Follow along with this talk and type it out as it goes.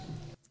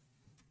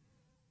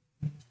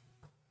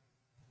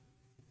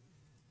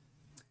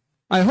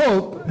I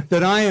hope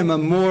that I am a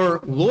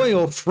more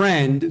loyal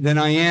friend than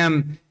I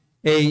am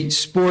a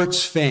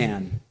sports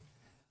fan.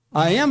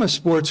 I am a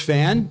sports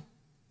fan.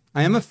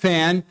 I am a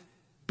fan,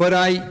 but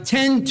I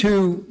tend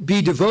to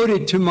be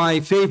devoted to my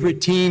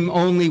favorite team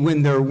only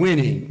when they're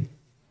winning.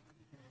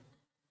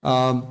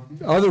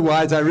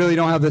 Otherwise, I really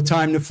don't have the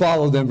time to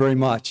follow them very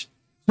much.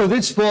 So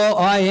this fall,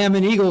 I am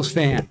an Eagles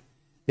fan.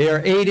 They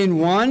are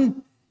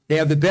 8-1. They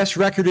have the best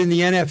record in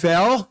the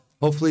NFL.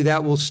 Hopefully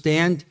that will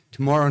stand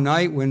tomorrow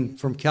night when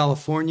from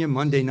California,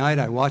 Monday night,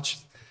 I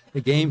watched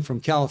the game from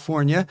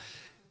California.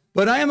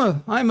 But I'm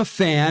a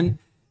fan,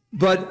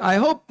 but I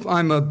hope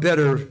I'm a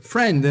better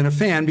friend than a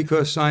fan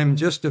because I'm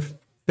just a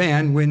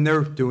fan when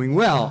they're doing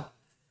well.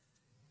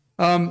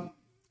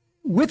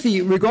 With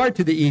regard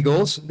to the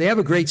Eagles, they have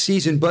a great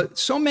season, but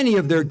so many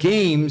of their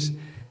games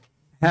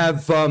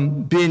have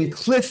been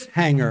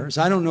cliffhangers.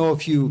 I don't know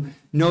if you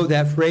know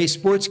that phrase.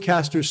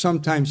 Sportscasters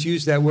sometimes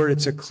use that word.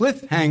 It's a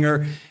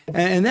cliffhanger,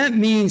 and that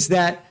means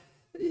that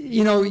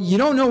you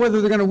don't know whether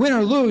they're going to win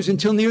or lose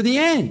until near the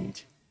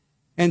end.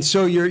 And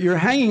so you're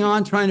hanging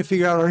on, trying to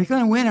figure out, are they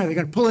going to win? Are they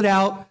going to pull it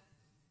out?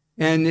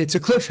 And it's a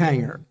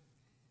cliffhanger.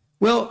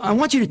 Well, I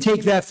want you to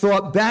take that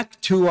thought back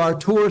to our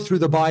tour through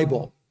the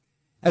Bible,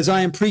 as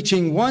I am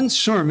preaching one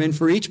sermon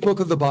for each book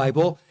of the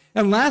Bible.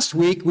 And last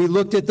week, we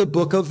looked at the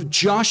book of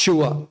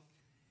Joshua.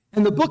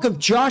 And the book of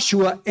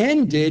Joshua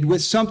ended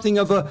with something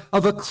of a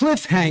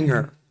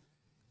cliffhanger,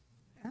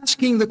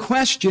 asking the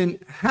question,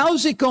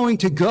 how's it going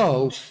to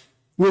go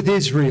with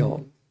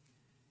Israel?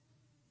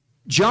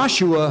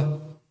 Joshua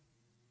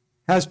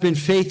has been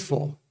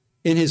faithful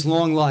in his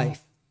long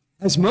life.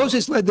 As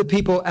Moses led the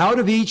people out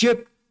of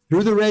Egypt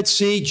through the Red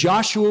Sea,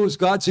 Joshua was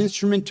God's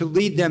instrument to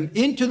lead them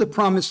into the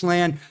promised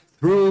land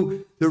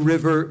through the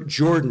river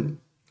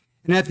Jordan.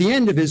 And at the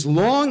end of his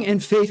long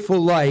and faithful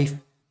life,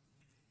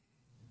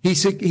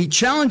 he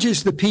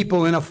challenges the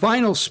people in a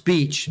final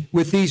speech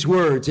with these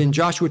words in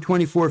Joshua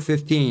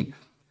 24:15.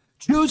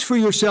 Choose for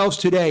yourselves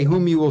today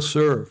whom you will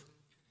serve,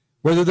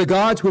 whether the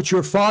gods which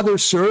your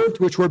fathers served,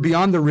 which were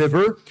beyond the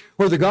river,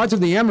 or the gods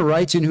of the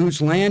Amorites in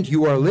whose land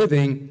you are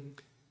living.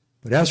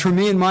 But as for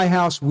me and my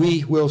house,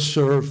 we will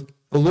serve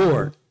the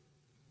Lord.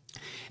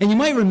 And you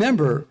might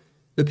remember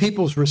the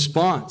people's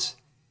response.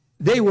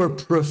 They were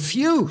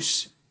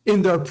profuse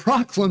in their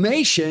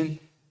proclamation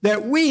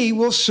that we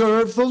will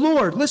serve the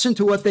Lord. Listen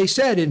to what they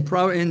said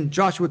in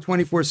Joshua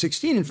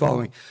 24:16 and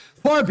following.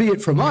 Far be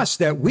it from us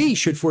that we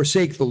should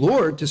forsake the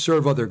Lord to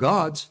serve other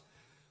gods.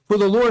 For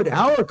the Lord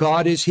our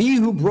God is he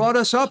who brought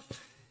us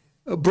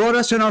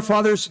and our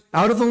fathers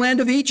out of the land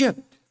of Egypt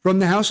from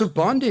the house of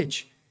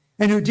bondage,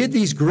 and who did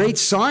these great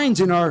signs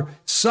in our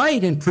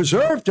sight and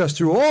preserved us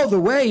through all the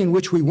way in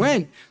which we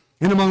went,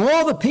 and among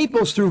all the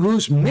peoples through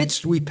whose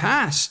midst we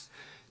passed.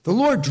 The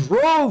Lord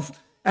drove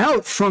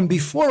out from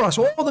before us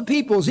all the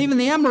peoples, even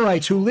the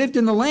Amorites who lived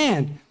in the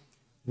land.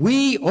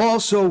 We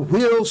also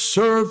will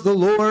serve the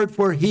Lord,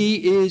 for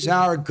he is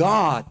our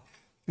God.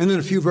 And then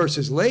a few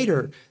verses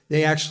later,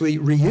 they actually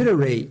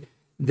reiterate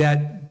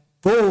that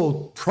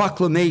bold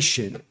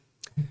proclamation.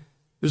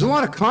 There's a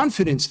lot of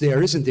confidence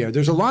there, isn't there?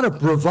 There's a lot of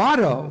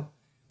bravado.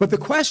 But the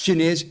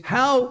question is,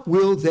 how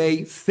will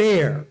they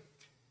fare?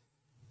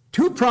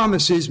 Two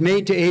promises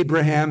made to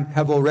Abraham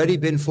have already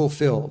been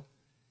fulfilled.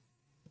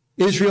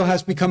 Israel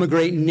has become a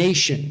great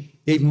nation.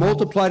 They've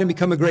multiplied and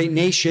become a great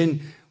nation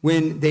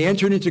when they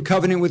entered into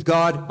covenant with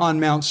God on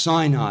Mount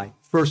Sinai.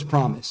 First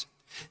promise.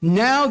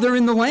 Now they're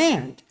in the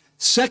land.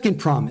 Second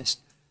promise.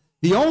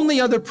 The only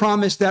other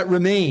promise that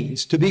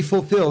remains to be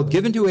fulfilled,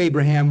 given to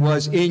Abraham,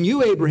 was, in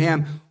you,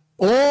 Abraham,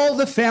 all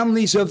the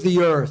families of the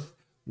earth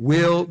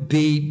will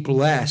be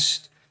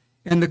blessed.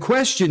 And the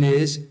question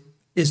is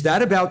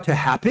that about to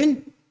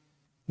happen?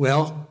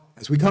 Well,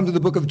 as we come to the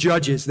book of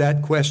Judges,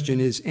 that question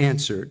is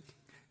answered.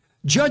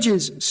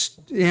 Judges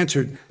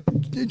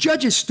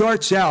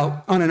starts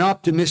out on an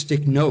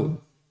optimistic note.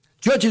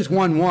 Judges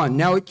 1:1.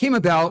 Now it came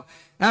about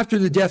after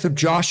the death of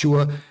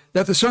Joshua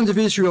that the sons of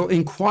Israel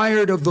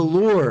inquired of the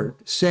Lord,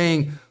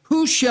 saying,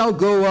 who shall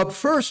go up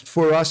first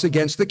for us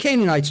against the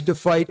Canaanites to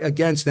fight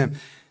against them?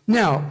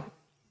 Now,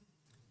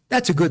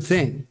 that's a good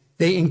thing.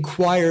 They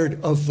inquired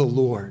of the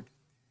Lord.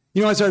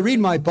 As I read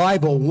my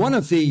Bible, one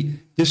of the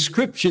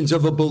descriptions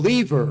of a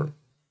believer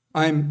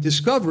I'm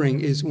discovering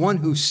is one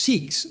who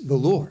seeks the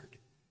Lord.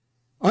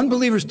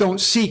 Unbelievers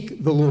don't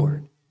seek the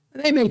Lord.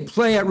 They may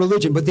play at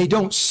religion, but they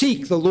don't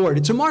seek the Lord.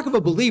 It's a mark of a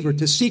believer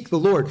to seek the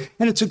Lord.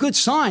 And it's a good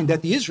sign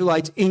that the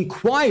Israelites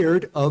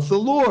inquired of the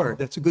Lord.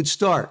 That's a good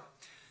start.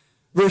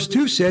 Verse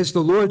 2 says, the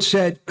Lord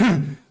said,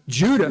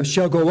 Judah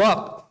shall go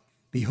up.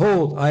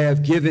 Behold, I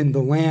have given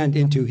the land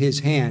into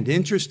his hand.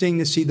 Interesting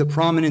to see the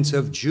prominence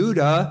of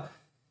Judah,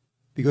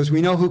 because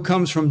we know who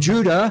comes from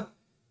Judah.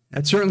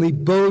 That certainly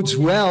bodes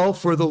well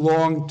for the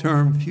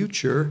long-term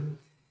future.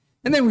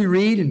 And then we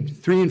read in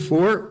 3 and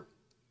 4,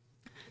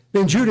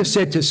 then Judah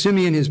said to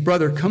Simeon, his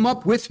brother, come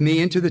up with me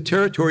into the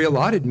territory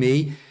allotted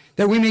me,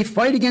 that we may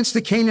fight against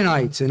the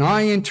Canaanites, and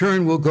I in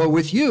turn will go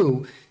with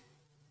you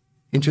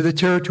into the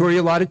territory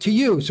allotted to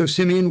you. So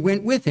Simeon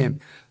went with him.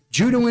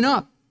 Judah went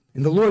up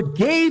And the Lord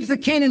gave the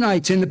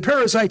Canaanites and the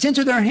Perizzites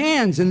into their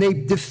hands, and they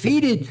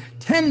defeated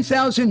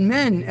 10,000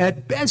 men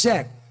at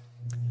Bezek.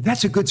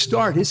 That's a good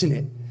start, isn't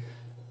it?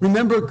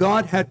 Remember,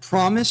 God had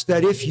promised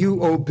that if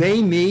you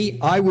obey me,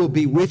 I will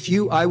be with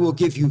you. I will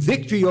give you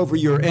victory over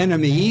your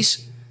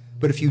enemies.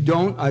 But if you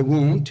don't, I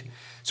won't.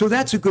 So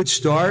that's a good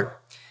start.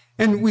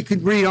 And we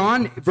could read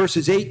on,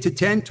 verses 8 to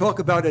 10, talk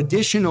about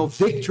additional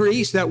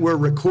victories that were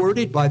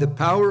recorded by the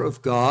power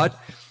of God.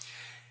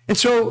 And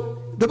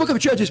so the book of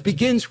Judges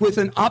begins with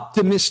an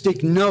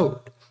optimistic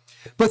note.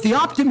 But the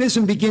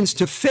optimism begins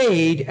to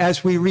fade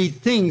as we read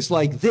things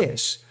like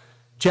this.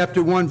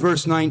 Chapter 1,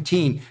 verse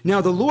 19. Now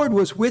the Lord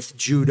was with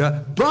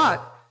Judah,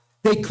 but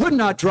they could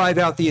not drive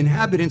out the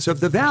inhabitants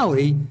of the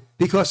valley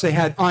because they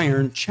had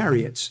iron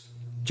chariots.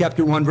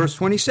 Chapter 1, verse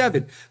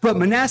 27. But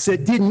Manasseh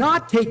did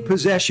not take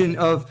possession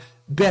of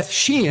Beth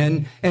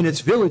Shean and its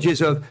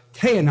villages, of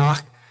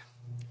Taanach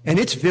and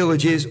its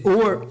villages,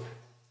 or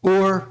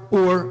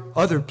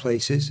other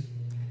places.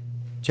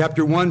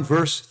 Chapter 1,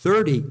 verse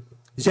 30.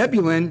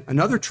 Zebulun,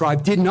 another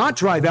tribe, did not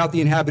drive out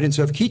the inhabitants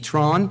of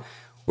Kitron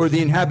or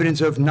the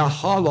inhabitants of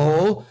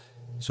Nahalol.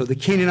 So the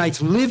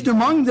Canaanites lived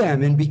among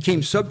them and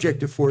became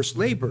subject to forced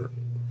labor.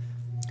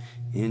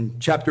 In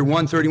chapter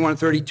 1, 31 and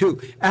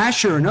 32,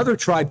 Asher, another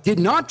tribe, did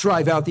not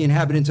drive out the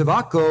inhabitants of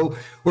Akko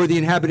or the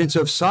inhabitants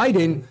of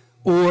Sidon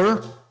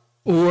or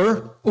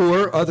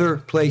other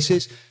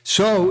places.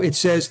 So it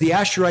says the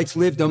Asherites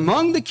lived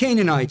among the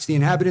Canaanites, the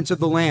inhabitants of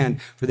the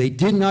land, for they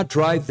did not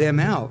drive them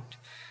out.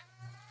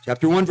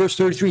 Chapter 1, verse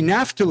 33,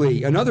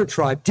 Naphtali, another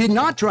tribe, did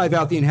not drive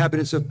out the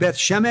inhabitants of Beth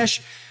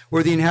Shemesh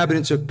or the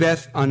inhabitants of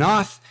Beth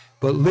Anath,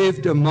 but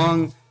lived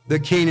among the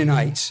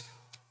Canaanites.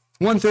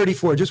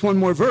 134, just one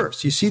more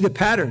verse. You see the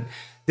pattern.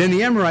 Then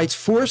the Amorites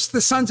forced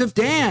the sons of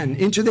Dan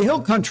into the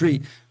hill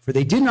country, for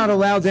they did not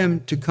allow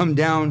them to come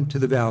down to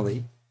the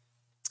valley.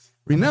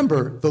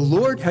 Remember, the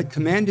Lord had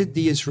commanded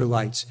the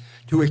Israelites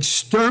to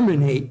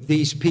exterminate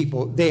these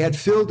people. They had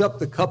filled up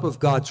the cup of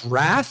God's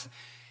wrath,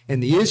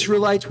 and the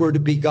Israelites were to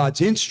be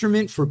God's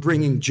instrument for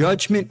bringing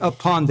judgment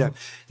upon them.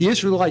 The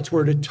Israelites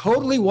were to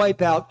totally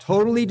wipe out,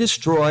 totally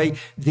destroy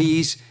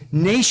these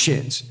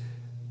nations,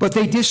 but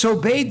they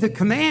disobeyed the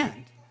command.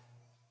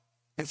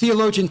 And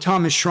theologian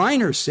Thomas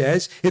Schreiner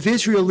says, if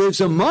Israel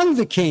lives among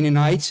the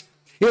Canaanites,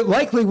 it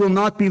likely will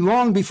not be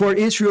long before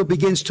Israel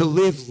begins to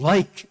live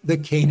like the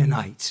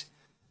Canaanites.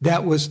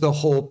 That was the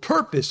whole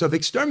purpose of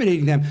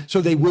exterminating them,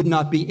 so they would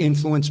not be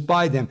influenced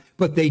by them.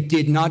 But they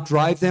did not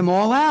drive them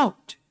all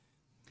out.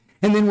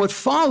 And then what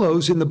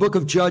follows in the book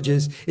of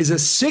Judges is a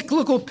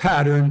cyclical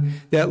pattern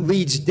that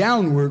leads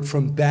downward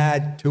from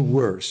bad to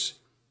worse.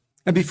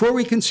 And before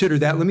we consider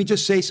that, let me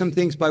just say some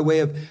things by way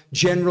of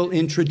general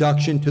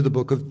introduction to the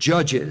book of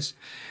Judges.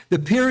 The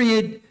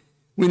period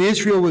when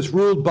Israel was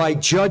ruled by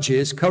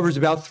judges covers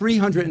about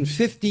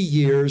 350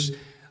 years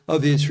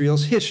of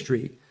Israel's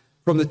history.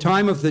 From the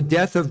time of the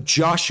death of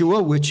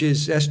Joshua, which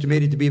is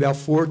estimated to be about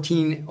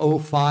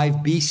 1405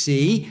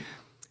 BC,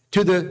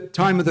 to the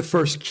time of the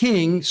first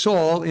king,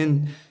 Saul,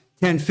 in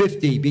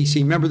 1050 BC.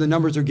 Remember, the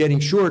numbers are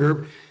getting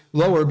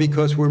lower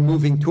because we're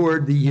moving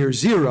toward the year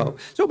zero.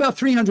 So about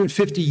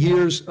 350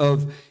 years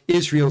of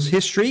Israel's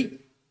history.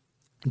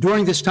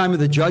 During this time of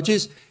the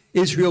judges,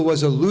 Israel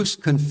was a loose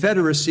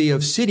confederacy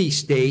of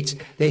city-states.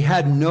 They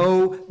had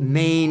no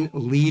main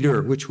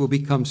leader, which will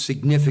become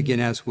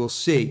significant as we'll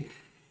see.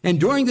 And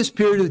during this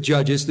period of the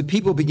judges, the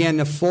people began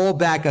to fall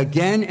back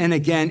again and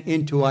again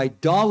into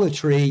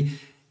idolatry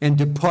and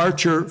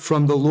departure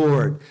from the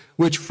Lord,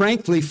 which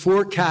frankly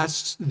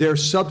forecasts their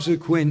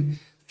subsequent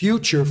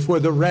future for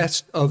the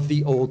rest of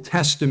the Old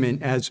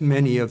Testament, as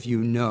many of you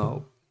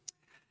know.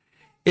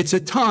 It's a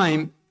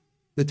time,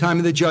 the time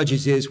of the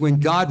judges is when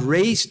God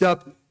raised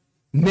up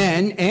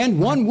men and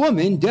one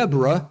woman,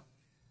 Deborah,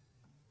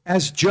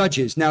 as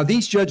judges. Now,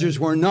 these judges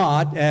were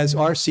not, as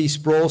R.C.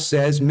 Sproul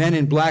says, men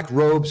in black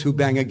robes who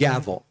bang a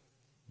gavel.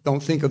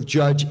 Don't think of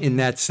judge in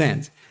that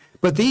sense.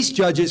 But these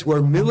judges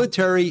were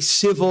military,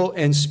 civil,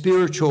 and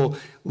spiritual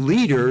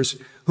leaders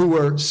who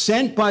were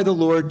sent by the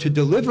Lord to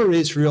deliver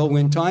Israel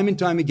when time and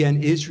time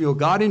again Israel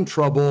got in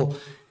trouble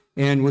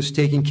and was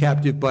taken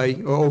captive by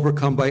or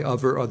overcome by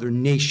other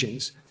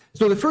nations.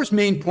 So the first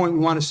main point we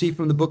want to see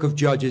from the book of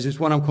Judges is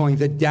what I'm calling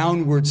the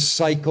downward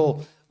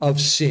cycle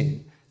of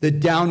sin. The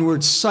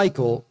downward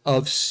cycle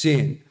of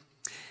sin.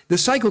 The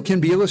cycle can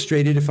be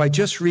illustrated if I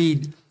just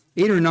read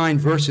 8 or 9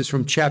 verses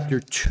from chapter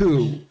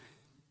 2.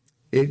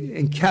 It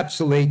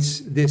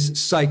encapsulates this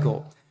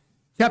cycle.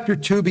 Chapter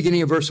 2,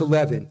 beginning of verse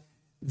 11.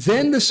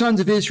 Then the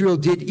sons of Israel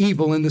did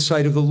evil in the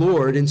sight of the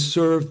Lord and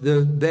served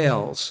the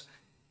Baals.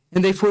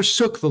 And they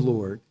forsook the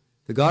Lord,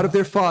 the God of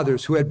their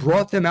fathers, who had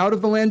brought them out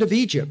of the land of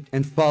Egypt,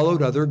 and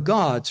followed other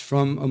gods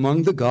from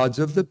among the gods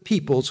of the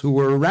peoples who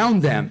were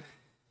around them,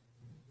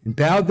 and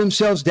bowed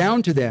themselves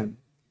down to them.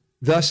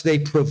 Thus they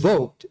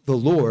provoked the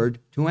Lord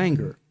to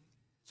anger.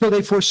 So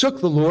they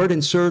forsook the Lord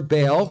and served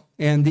Baal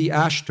and the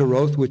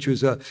Ashtaroth, which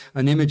was an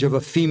image of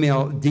a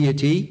female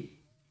deity.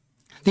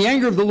 The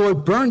anger of the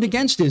Lord burned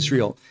against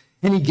Israel,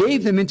 and he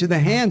gave them into the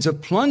hands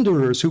of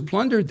plunderers who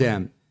plundered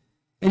them.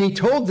 And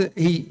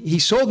he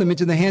sold them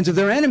into the hands of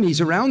their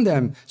enemies around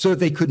them so that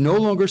they could no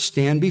longer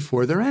stand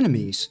before their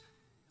enemies.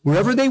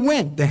 Wherever they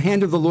went, the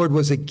hand of the Lord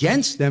was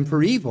against them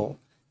for evil,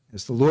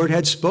 as the Lord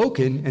had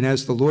spoken and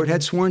as the Lord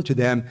had sworn to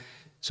them,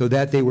 so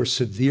that they were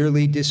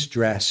severely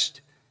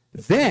distressed.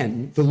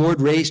 Then the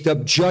Lord raised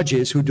up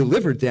judges who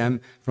delivered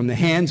them from the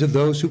hands of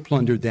those who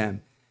plundered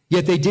them.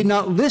 Yet they did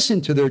not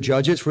listen to their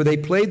judges, for they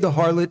played the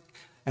harlot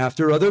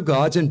after other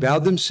gods and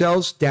bowed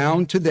themselves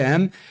down to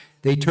them.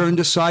 They turned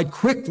aside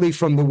quickly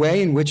from the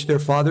way in which their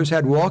fathers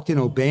had walked in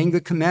obeying the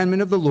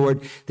commandment of the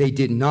Lord. They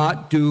did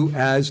not do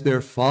as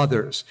their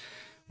fathers.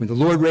 When the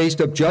Lord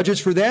raised up judges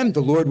for them,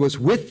 the Lord was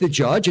with the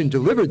judge and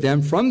delivered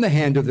them from the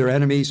hand of their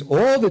enemies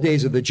all the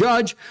days of the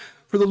judge.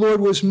 For the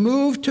Lord was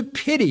moved to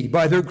pity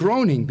by their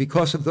groaning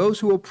because of those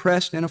who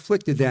oppressed and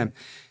afflicted them.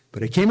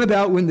 But it came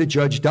about when the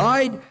judge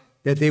died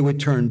that they would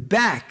turn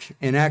back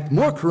and act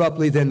more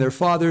corruptly than their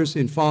fathers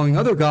in following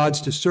other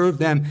gods to serve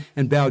them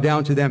and bow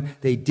down to them.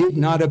 They did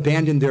not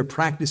abandon their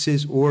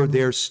practices or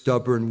their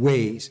stubborn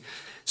ways.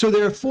 So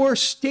there are 4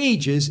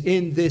 stages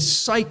in this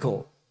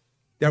cycle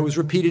that was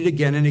repeated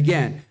again and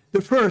again.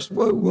 The first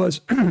was,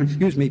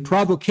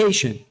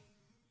 provocation.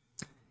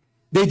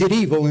 They did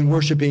evil in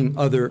worshiping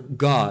other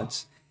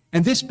gods.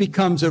 And this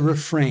becomes a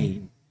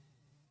refrain.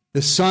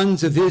 The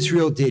sons of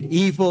Israel did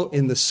evil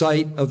in the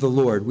sight of the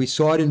Lord. We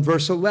saw it in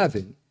verse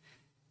 11.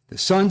 The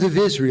sons of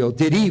Israel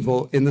did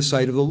evil in the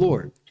sight of the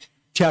Lord.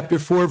 Chapter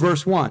 4,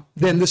 verse 1.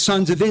 Then the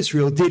sons of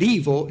Israel did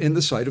evil in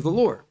the sight of the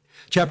Lord.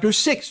 Chapter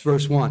 6,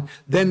 verse 1.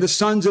 Then the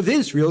sons of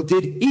Israel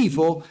did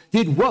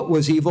what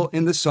was evil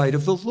in the sight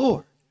of the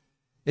Lord.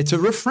 It's a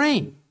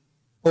refrain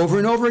over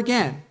and over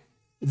again.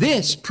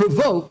 This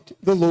provoked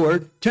the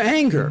Lord to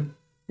anger.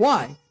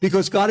 Why?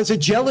 Because God is a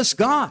jealous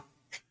God.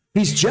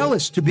 He's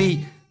jealous to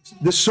be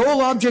the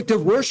sole object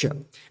of worship.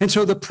 And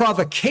so the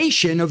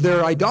provocation of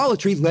their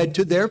idolatry led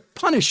to their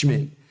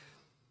punishment.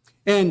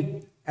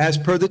 And as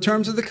per the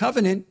terms of the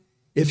covenant,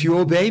 if you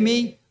obey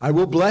me, I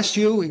will bless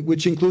you,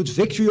 which includes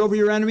victory over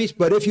your enemies.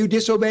 But if you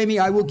disobey me,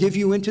 I will give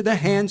you into the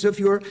hands of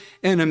your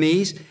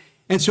enemies.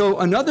 And so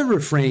another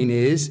refrain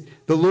is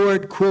the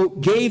Lord, quote,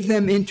 gave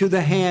them into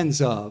the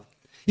hands of.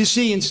 You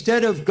see,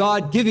 instead of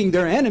God giving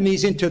their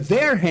enemies into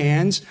their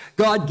hands,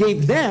 God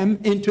gave them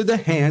into the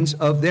hands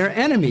of their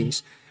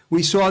enemies.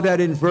 We saw that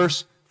in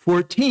verse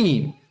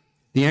 14.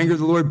 The anger of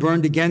the Lord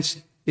burned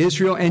against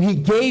Israel, and he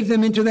gave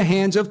them into the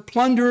hands of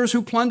plunderers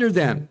who plundered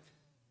them.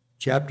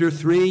 Chapter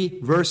 3,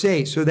 verse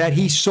 8, so that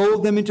he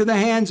sold them into the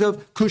hands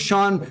of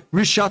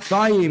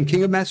Cushan-Rishathaim,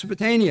 king of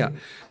Mesopotamia.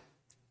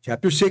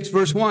 Chapter 6,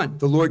 verse 1,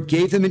 the Lord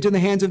gave them into the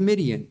hands of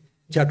Midian.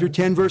 Chapter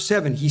 10, verse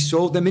 7, he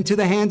sold them into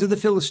the hands of the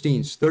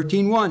Philistines.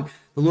 13:1,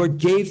 the Lord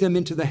gave them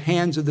into the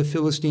hands of the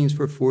Philistines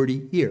for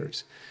 40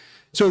 years.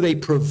 So they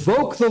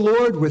provoke the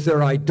Lord with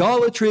their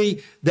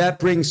idolatry. That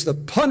brings the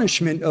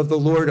punishment of the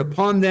Lord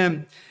upon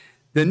them.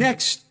 The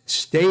next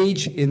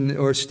stage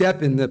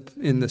step in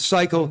the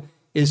cycle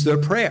is their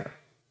prayer.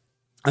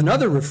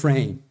 Another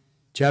refrain,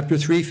 chapter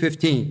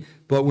 3:15,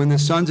 but when the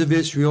sons of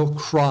Israel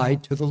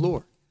cried to the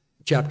Lord.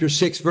 Chapter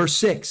 6, verse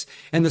 6,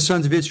 and the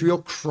sons of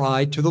Israel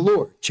cried to the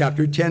Lord.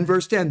 Chapter 10,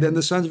 verse 10, then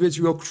the sons of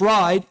Israel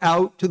cried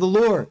out to the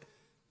Lord.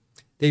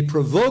 They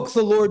provoke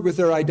the Lord with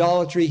their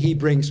idolatry. He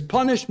brings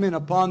punishment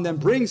upon them,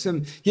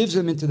 gives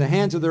them into the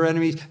hands of their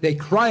enemies. They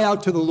cry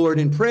out to the Lord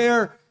in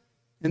prayer,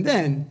 and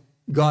then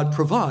God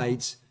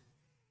provides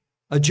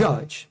a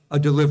judge, a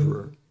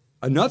deliverer.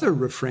 Another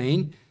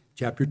refrain,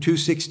 chapter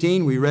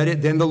 2:16, we read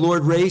it, then the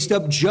Lord raised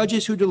up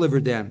judges who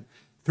delivered them.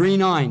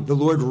 3:9, the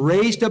Lord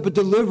raised up a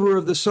deliverer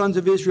of the sons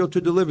of Israel to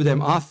deliver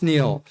them,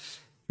 Othniel.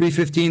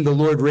 3:15, the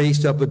Lord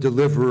raised up a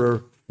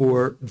deliverer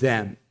for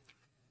them.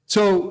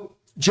 So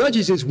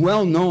Judges is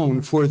well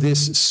known for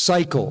this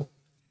cycle.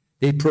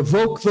 They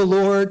provoke the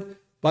Lord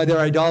by their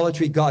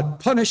idolatry. God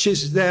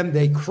punishes them.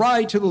 They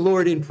cry to the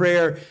Lord in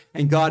prayer,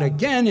 and God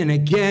again and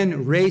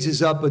again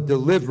raises up a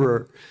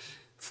deliverer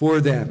for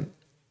them.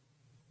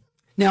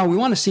 Now, we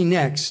want to see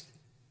next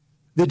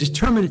the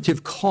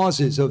determinative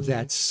causes of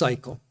that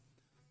cycle.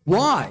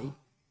 Why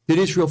did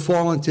Israel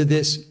fall into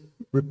this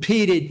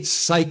repeated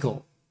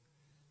cycle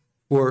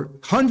for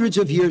hundreds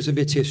of years of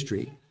its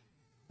history?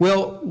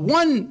 Well,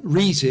 one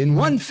reason,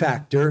 one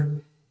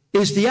factor,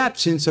 is the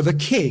absence of a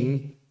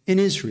king in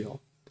Israel.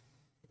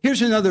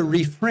 Here's another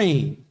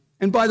refrain.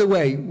 And by the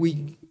way,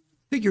 we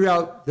figure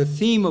out the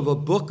theme of a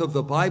book of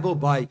the Bible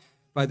by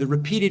the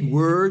repeated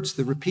words,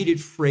 the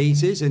repeated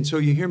phrases. And so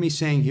you hear me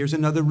saying, here's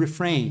another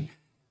refrain,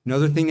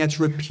 another thing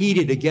that's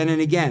repeated again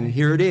and again.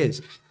 Here it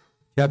is.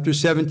 Chapter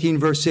 17,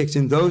 verse 6,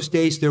 in those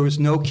days there was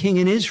no king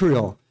in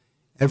Israel.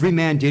 Every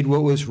man did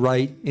what was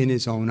right in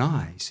his own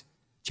eyes.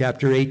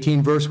 Chapter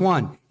 18, verse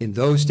 1, in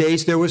those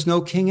days there was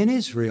no king in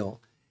Israel.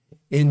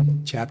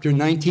 In chapter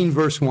 19,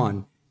 verse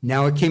 1,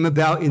 now it came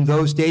about in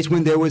those days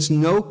when there was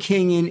no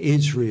king in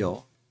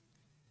Israel.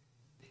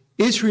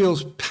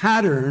 Israel's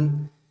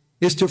pattern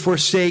is to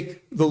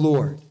forsake the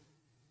Lord.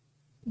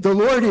 The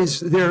Lord is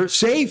their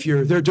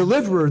Savior, their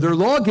deliverer, their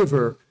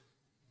lawgiver,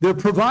 their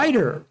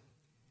provider.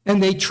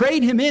 And they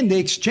trade him in. They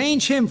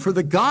exchange him for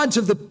the gods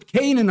of the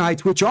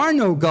Canaanites, which are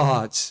no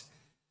gods.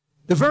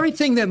 The very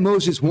thing that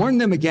Moses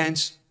warned them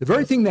against, the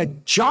very thing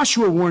that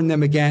Joshua warned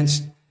them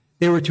against,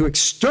 they were to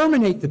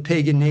exterminate the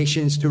pagan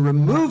nations, to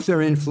remove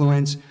their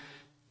influence,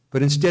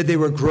 but instead they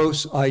were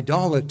gross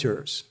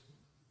idolaters.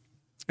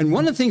 And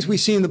one of the things we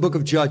see in the book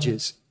of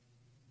Judges,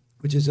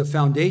 which is a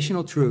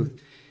foundational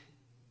truth,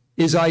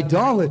 is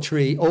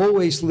idolatry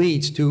always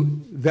leads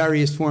to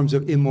various forms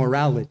of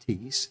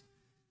immoralities.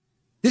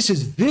 This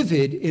is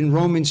vivid in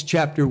Romans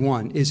chapter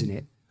 1, isn't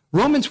it?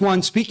 Romans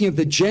 1, speaking of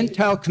the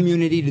Gentile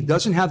community that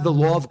doesn't have the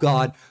law of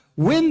God,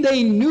 when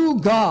they knew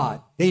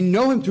God, they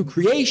know him through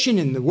creation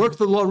and the work of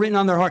the law written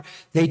on their heart,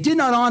 they did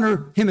not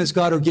honor him as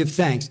God or give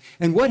thanks.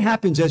 And what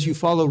happens as you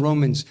follow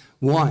Romans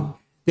 1?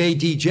 They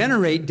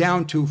degenerate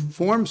down to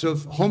forms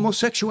of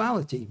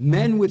homosexuality,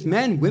 men with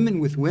men, women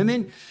with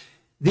women.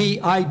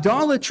 The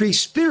idolatry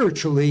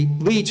spiritually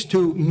leads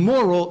to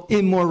moral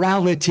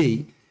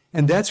immorality.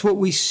 And that's what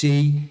we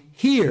see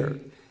here.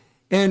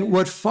 And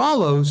what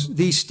follows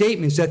these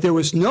statements that there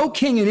was no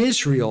king in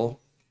Israel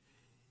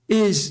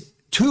is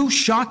two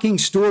shocking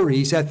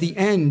stories at the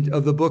end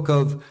of the book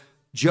of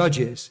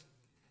Judges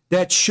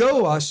that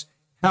show us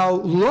how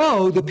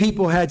low the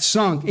people had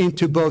sunk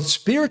into both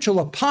spiritual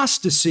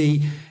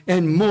apostasy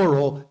and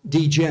moral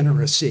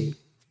degeneracy.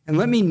 And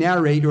let me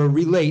narrate or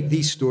relate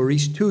these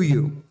stories to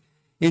you.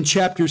 In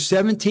chapters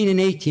 17 and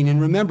 18,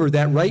 and remember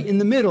that right in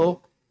the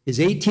middle is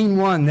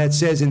 18:1 that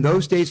says, in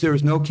those days there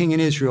was no king in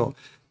Israel.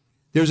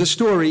 There's a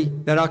story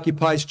that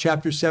occupies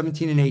chapters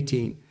 17 and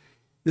 18.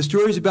 The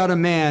story is about a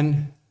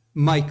man,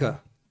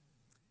 Micah.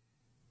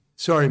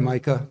 Sorry,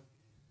 Micah.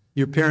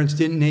 Your parents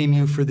didn't name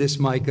you for this,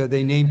 Micah.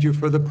 They named you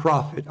for the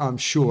prophet, I'm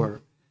sure.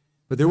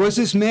 But there was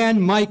this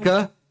man,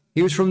 Micah.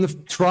 He was from the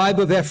tribe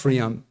of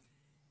Ephraim.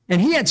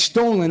 And he had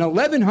stolen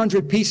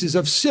 1,100 pieces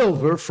of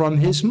silver from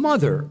his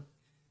mother.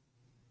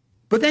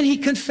 But then he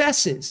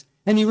confesses,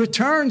 and he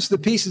returns the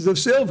pieces of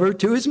silver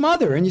to his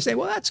mother. And you say,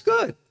 well, that's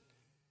good.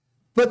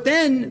 But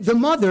then the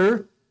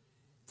mother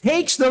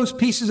takes those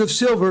pieces of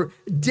silver,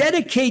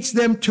 dedicates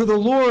them to the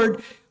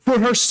Lord for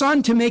her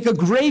son to make a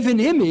graven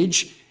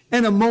image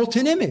and a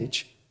molten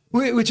image,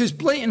 which is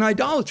blatant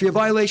idolatry, a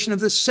violation of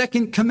the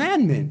second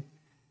commandment.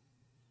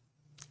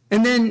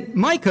 And then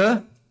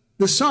Micah,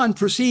 the son,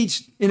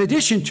 proceeds, in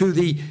addition to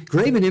the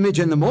graven image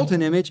and the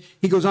molten image,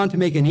 he goes on to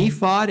make an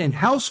ephod and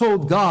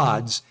household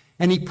gods,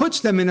 and he puts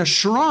them in a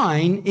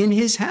shrine in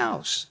his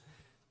house.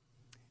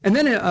 And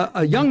then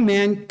a young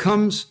man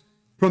comes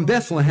from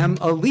Bethlehem,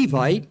 a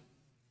Levite,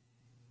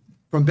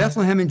 from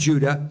Bethlehem in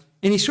Judah,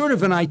 and he's sort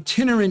of an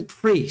itinerant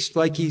priest,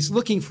 like he's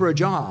looking for a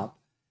job.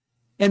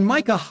 And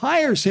Micah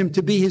hires him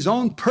to be his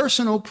own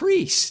personal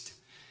priest.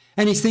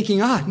 And he's thinking,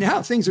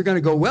 now things are going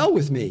to go well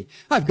with me.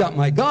 I've got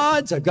my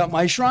gods, I've got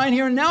my shrine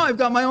here, and now I've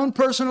got my own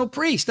personal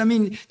priest. I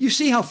mean, you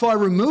see how far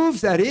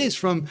removed that is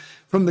from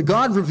the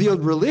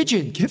God-revealed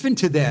religion given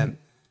to them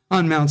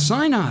on Mount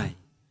Sinai.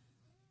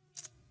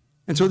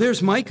 And so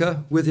there's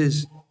Micah with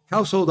his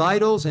household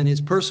idols and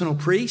his personal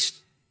priest.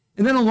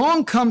 And then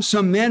along come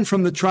some men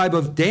from the tribe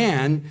of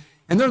Dan,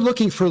 and they're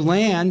looking for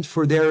land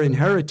for their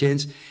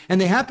inheritance, and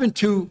they happen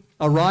to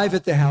arrive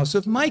at the house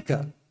of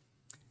Micah.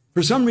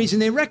 For some reason,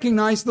 they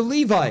recognize the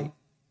Levite.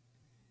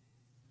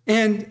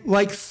 And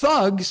like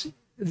thugs,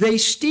 they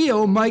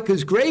steal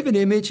Micah's graven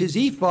image, his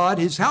ephod,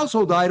 his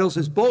household idols,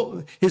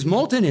 his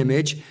molten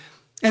image,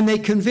 and they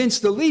convince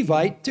the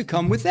Levite to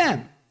come with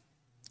them,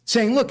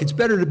 saying, look, it's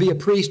better to be a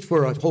priest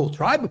for a whole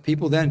tribe of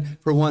people than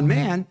for one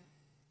man.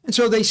 And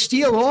so they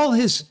steal all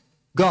his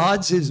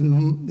gods, his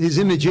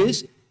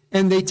images,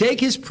 and they take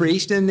his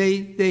priest and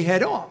they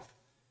head off.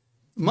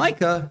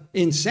 Micah,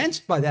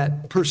 incensed by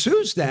that,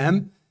 pursues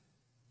them.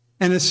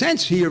 In a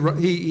sense,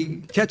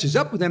 he catches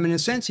up with them. In a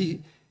sense,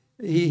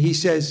 he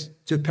says,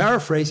 to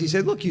paraphrase, he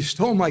said, look, you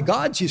stole my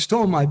gods, you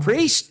stole my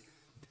priest.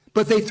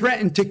 But they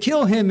threatened to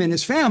kill him and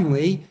his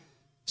family.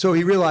 So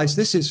he realized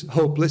this is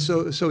hopeless,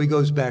 so he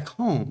goes back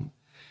home.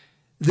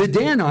 The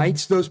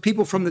Danites, those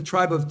people from the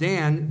tribe of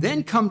Dan,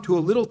 then come to a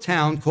little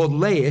town called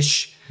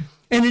Laish,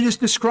 and it is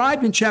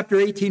described in chapter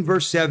 18,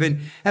 verse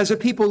 7, as a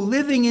people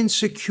living in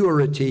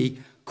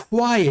security,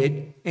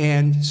 quiet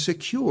and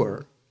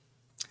secure.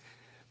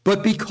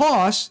 But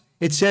because,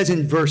 it says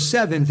in verse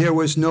 7, there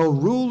was no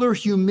ruler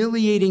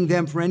humiliating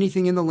them for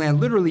anything in the land.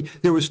 Literally,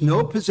 there was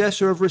no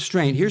possessor of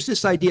restraint. Here's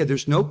this idea.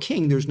 There's no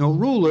king. There's no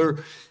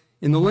ruler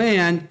in the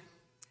land.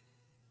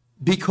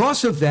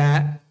 Because of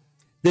that,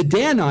 the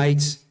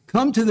Danites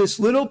come to this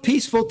little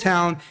peaceful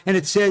town, and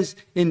it says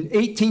in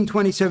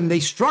 1827, they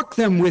struck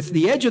them with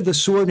the edge of the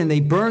sword, and they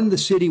burned the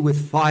city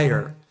with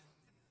fire.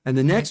 And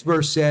the next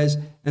verse says,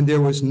 and there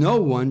was no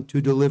one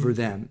to deliver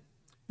them.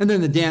 And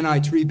then the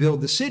Danites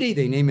rebuild the city.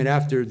 They name it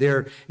after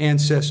their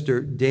ancestor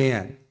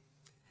Dan.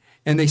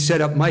 And they set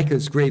up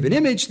Micah's graven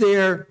image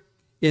there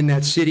in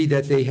that city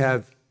that they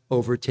have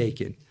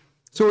overtaken.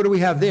 So what do we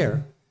have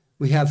there?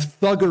 We have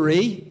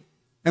thuggery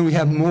and we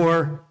have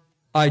more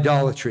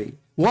idolatry.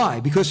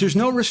 Why? Because there's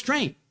no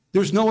restraint.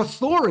 There's no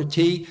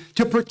authority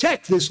to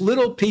protect this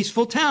little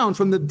peaceful town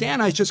from the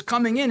Danites just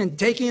coming in and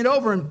taking it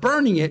over and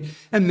burning it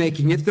and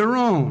making it their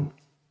own.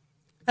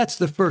 That's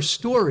the first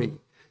story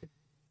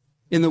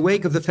in the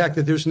wake of the fact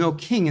that there's no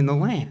king in the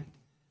land.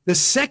 The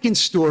second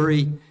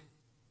story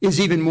is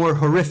even more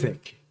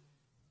horrific.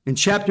 In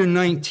chapter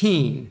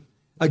 19,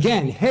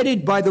 again,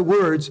 headed by the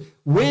words,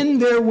 when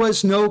there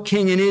was no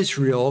king in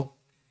Israel,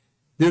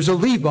 there's a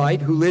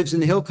Levite who lives in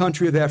the hill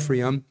country of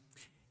Ephraim,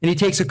 and he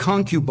takes a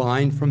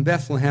concubine from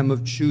Bethlehem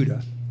of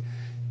Judah.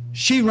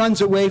 She runs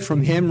away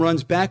from him,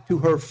 runs back to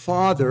her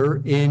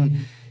father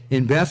in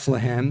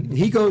Bethlehem.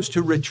 He goes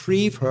to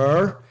retrieve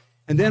her,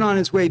 and then on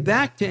his way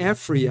back to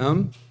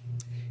Ephraim,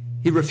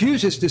 he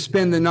refuses to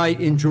spend the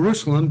night in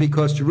Jerusalem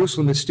because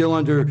Jerusalem is still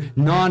under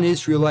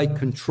non-Israelite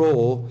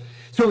control.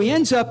 So he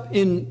ends up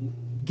in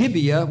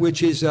Gibeah,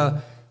 which is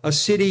a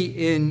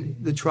city in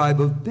the tribe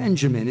of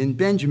Benjamin, in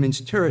Benjamin's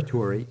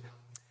territory.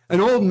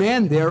 An old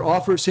man there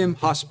offers him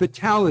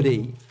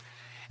hospitality.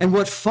 And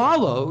what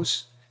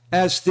follows,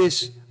 as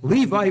this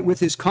Levite with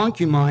his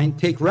concubine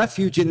take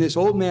refuge in this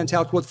old man's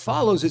house, what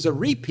follows is a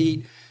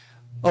repeat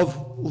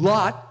of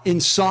Lot in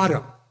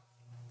Sodom.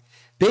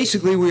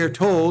 Basically, we are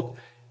told,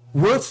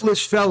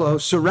 worthless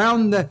fellows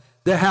surround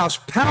the house,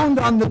 pound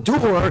on the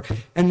door,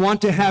 and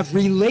want to have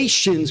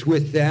relations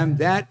with them.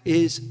 That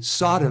is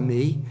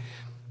sodomy.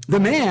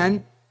 The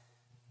man,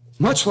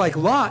 much like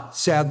Lot,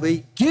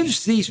 sadly,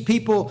 gives these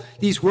people,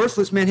 these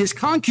worthless men, his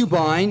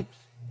concubine,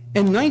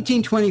 and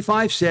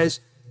 1925 says,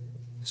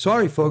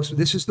 sorry, folks,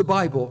 this is the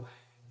Bible.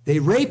 They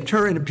raped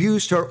her and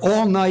abused her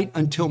all night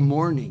until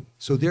morning.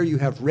 So there you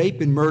have rape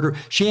and murder.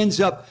 She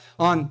ends up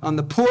on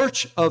the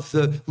porch of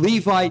the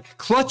Levite,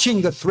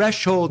 clutching the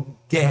threshold,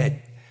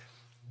 dead.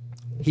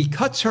 He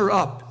cuts her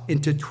up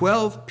into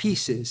 12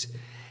 pieces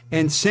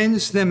and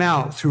sends them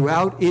out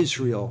throughout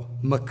Israel,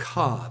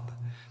 macabre.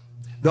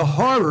 The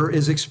horror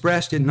is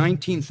expressed in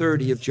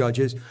 1930 of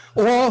Judges.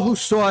 All who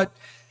saw it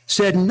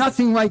said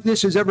nothing like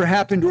this has ever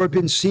happened or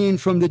been seen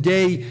from the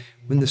day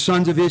when the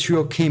sons of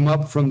Israel came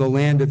up from the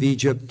land of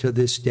Egypt to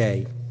this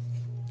day.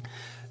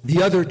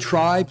 The other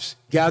tribes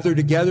gather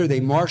together, they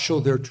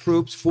marshal their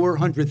troops,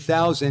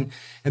 400,000,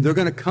 and they're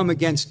going to come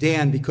against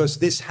Dan because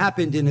this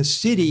happened in a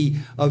city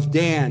of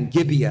Dan,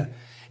 Gibeah,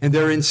 and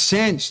they're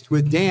incensed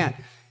with Dan.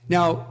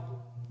 Now,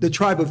 the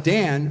tribe of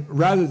Dan,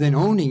 rather than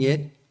owning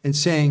it and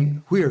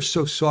saying, we are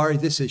so sorry,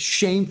 this is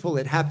shameful,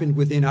 it happened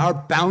within our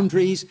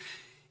boundaries,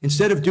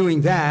 instead of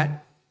doing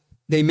that,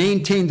 they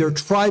maintain their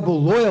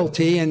tribal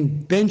loyalty,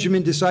 and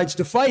Benjamin decides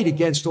to fight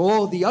against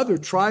all the other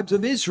tribes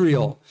of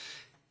Israel.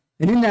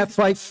 And in that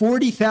fight,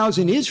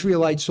 40,000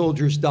 Israelite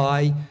soldiers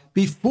die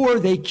before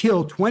they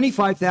kill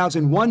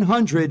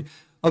 25,100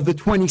 of the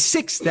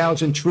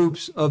 26,000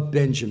 troops of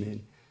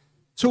Benjamin.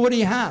 So what do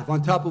you have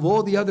on top of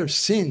all the other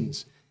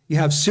sins? You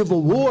have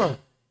civil war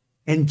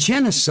and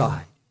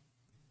genocide.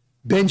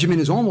 Benjamin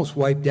is almost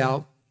wiped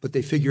out, but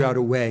they figure out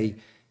a way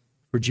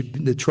for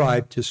the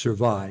tribe to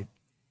survive.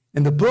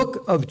 And the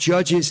book of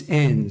Judges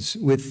ends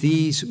with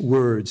these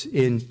words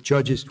in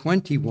Judges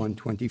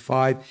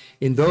 21:25.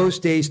 In those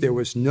days there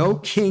was no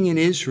king in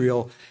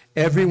Israel.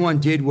 Everyone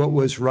did what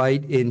was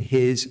right in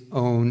his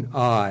own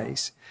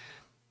eyes.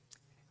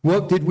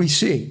 What did we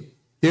see?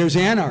 There's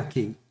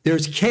anarchy,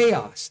 there's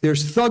chaos,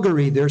 there's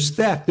thuggery, there's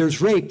theft,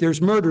 there's rape,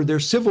 there's murder,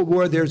 there's civil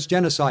war, there's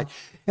genocide.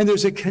 And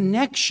there's a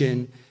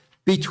connection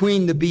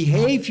between the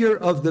behavior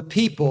of the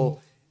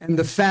people and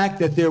the fact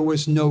that there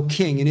was no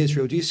king in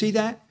Israel. Do you see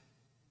that?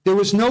 There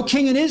was no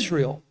king in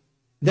Israel.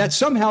 That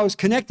somehow is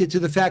connected to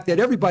the fact that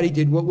everybody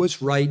did what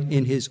was right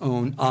in his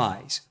own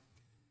eyes.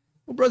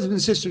 Well, brothers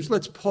and sisters,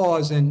 let's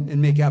pause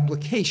and make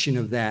application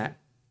of that.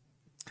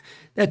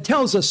 That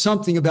tells us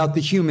something about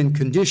the human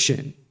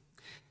condition.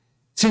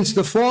 Since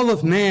the fall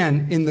of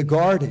man in the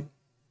garden,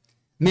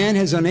 man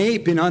has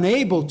been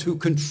unable to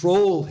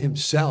control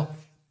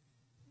himself.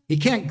 He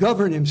can't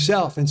govern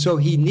himself, and so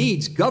he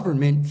needs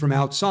government from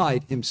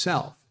outside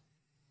himself.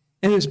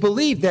 And it is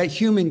believed that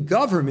human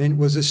government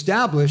was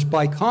established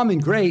by common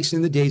grace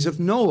in the days of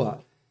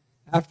Noah.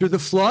 After the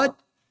flood,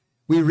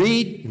 we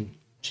read in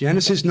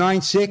Genesis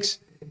 9:6,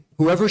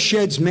 whoever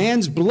sheds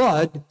man's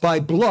blood, by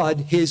man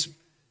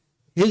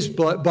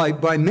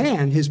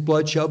his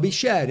blood shall be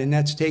shed. And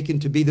that's taken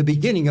to be the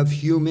beginning of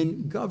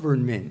human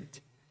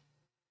government.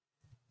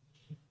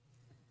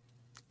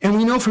 And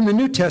we know from the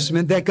New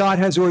Testament that God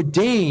has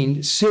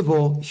ordained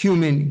civil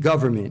human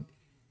government.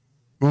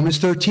 Romans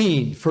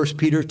 13, 1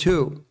 Peter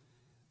 2.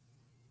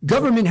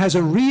 Government has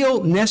a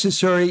real,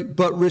 necessary,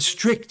 but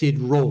restricted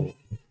role.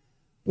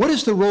 What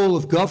is the role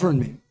of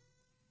government?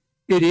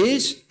 It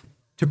is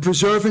to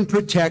preserve and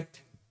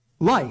protect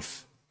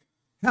life.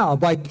 How?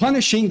 By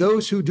punishing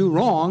those who do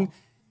wrong,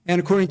 and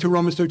according to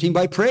Romans 13,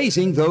 by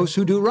praising those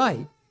who do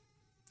right,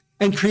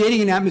 and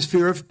creating an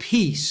atmosphere of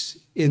peace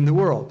in the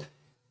world.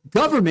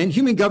 Government,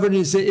 human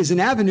government, is an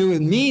avenue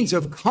and means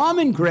of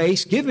common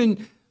grace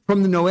given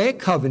from the Noahic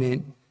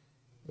covenant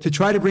to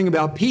try to bring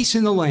about peace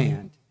in the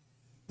land.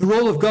 The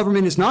role of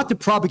government is not to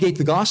propagate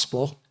the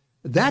gospel.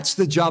 That's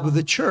the job of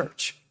the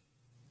church.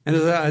 And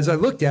as I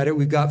looked at it,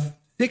 we've got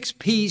 6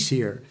 P's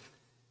here.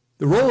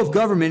 The role of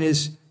government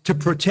is to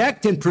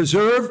protect and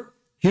preserve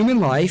human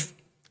life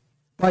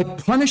by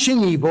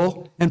punishing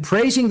evil and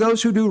praising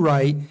those who do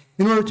right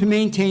in order to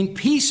maintain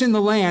peace in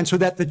the land so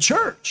that the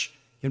church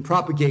can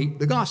propagate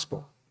the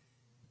gospel.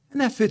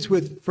 And that fits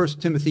with 1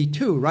 Timothy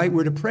 2, right?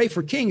 We're to pray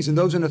for kings and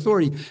those in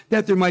authority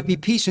that there might be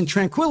peace and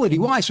tranquility.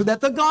 Why? So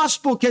that the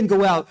gospel can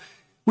go out,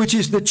 which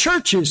is the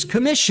church's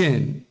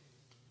commission.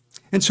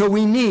 And so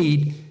we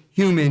need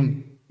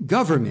human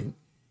government.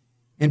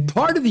 And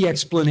part of the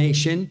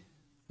explanation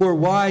for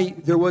why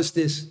there was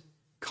this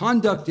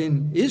conduct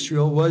in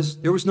Israel was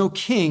there was no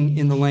king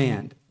in the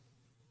land.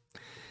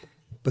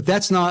 But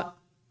that's not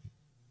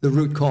the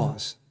root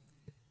cause.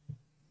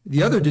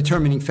 The other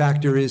determining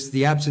factor is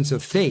the absence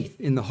of faith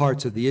in the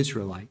hearts of the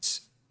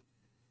Israelites.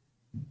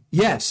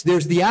 Yes,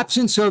 there's the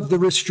absence of the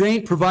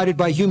restraint provided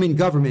by human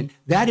government.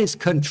 That is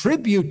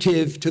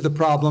contributive to the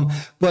problem,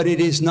 but it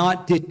is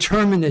not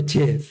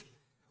determinative.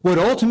 What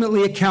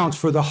ultimately accounts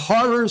for the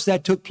horrors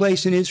that took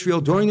place in Israel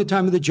during the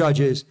time of the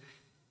Judges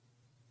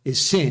is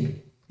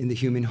sin in the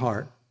human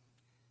heart.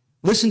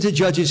 Listen to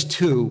Judges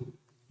 2,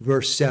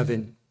 verse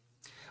 7.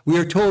 We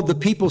are told the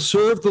people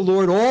served the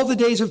Lord all the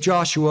days of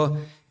Joshua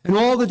and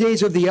all the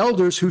days of the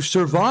elders who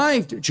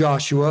survived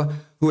Joshua,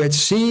 who had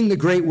seen the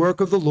great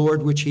work of the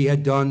Lord which he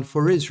had done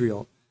for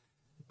Israel.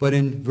 But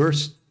in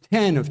verse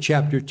 10 of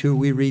chapter 2,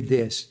 we read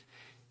this,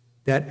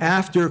 that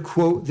after,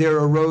 quote,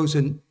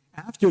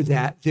 after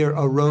that, there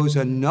arose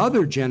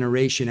another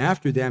generation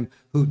after them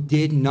who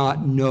did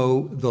not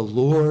know the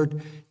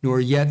Lord, nor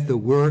yet the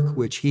work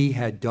which he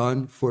had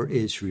done for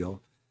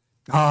Israel.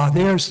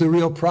 There's the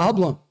real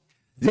problem.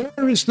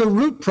 There is the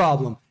root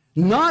problem.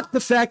 Not the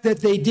fact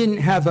that they didn't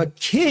have a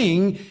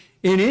king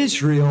in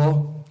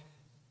Israel.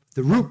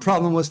 The root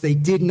problem was they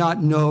did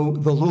not know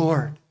the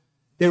Lord.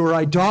 They were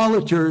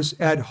idolaters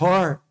at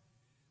heart.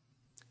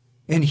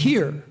 And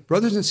here,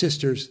 brothers and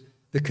sisters,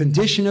 the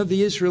condition of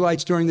the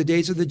Israelites during the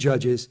days of the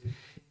Judges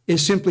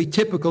is simply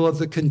typical of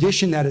the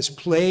condition that has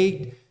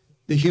plagued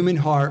the human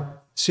heart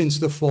since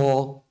the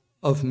fall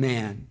of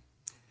man.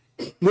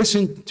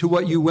 Listen to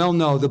what you well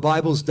know, the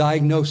Bible's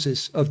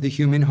diagnosis of the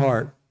human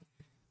heart.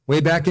 Way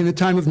back in the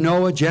time of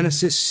Noah,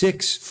 Genesis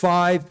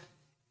 6:5,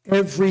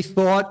 every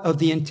thought of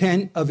the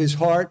intent of his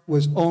heart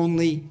was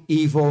only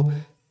evil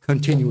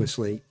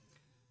continuously.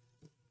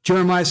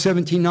 Jeremiah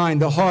 17:9,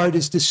 the heart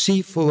is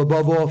deceitful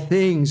above all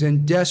things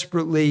and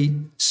desperately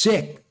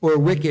sick or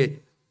wicked.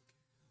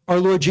 Our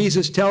Lord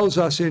Jesus tells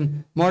us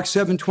in Mark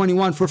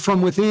 7:21, for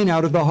from within,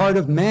 out of the heart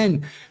of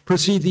men,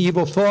 proceed the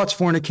evil thoughts,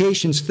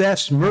 fornications,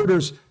 thefts,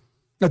 murders,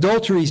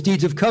 adulteries,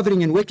 deeds of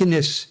coveting and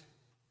wickedness,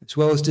 as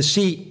well as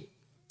deceit,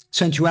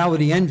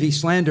 sensuality, envy,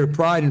 slander,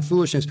 pride, and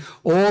foolishness.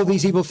 All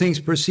these evil things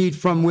proceed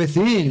from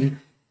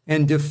within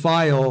and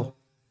defile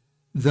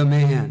the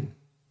man.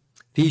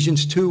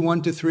 Ephesians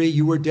 2:1-3,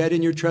 you were dead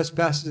in your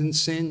trespasses and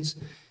sins,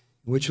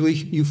 in which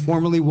you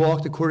formerly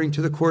walked according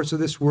to the course of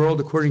this world,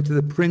 according to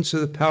the prince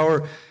of the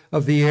power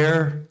of the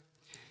air.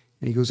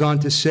 And he goes on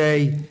to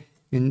say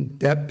in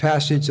that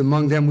passage,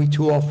 among them we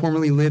too all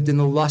formerly lived in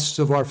the lusts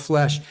of our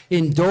flesh,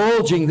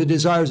 indulging the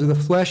desires of the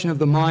flesh and of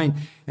the mind,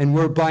 and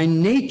were by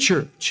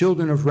nature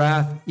children of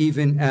wrath,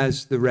 even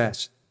as the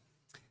rest.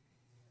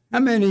 How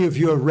many of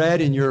you have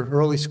read in your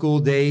early school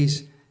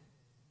days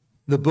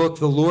the book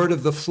The Lord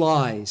of the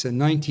Flies, a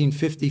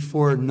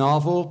 1954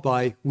 novel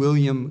by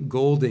William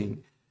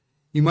Golding?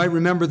 You might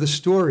remember the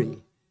story.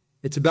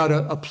 It's about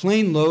a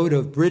plane load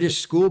of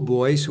British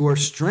schoolboys who are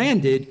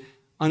stranded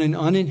on an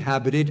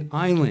uninhabited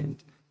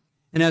island.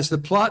 And as the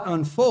plot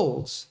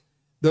unfolds,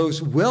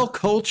 those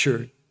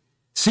well-cultured,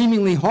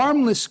 seemingly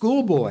harmless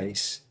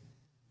schoolboys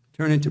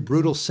turn into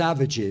brutal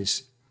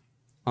savages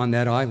on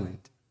that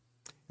island.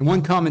 And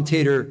one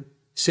commentator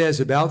says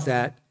about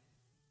that,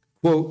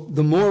 quote,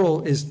 the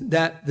moral is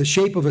that the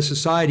shape of a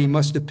society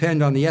must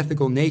depend on the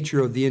ethical nature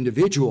of the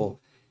individual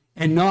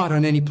and not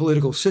on any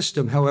political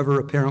system, however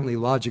apparently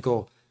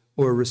logical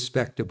or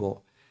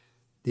respectable.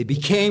 They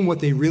became what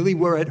they really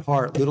were at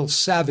heart, little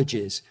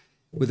savages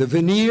with a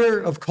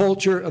veneer of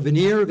culture, a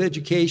veneer of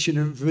education,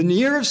 a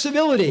veneer of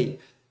civility.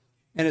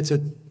 And it's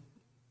a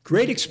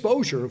great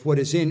exposure of what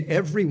is in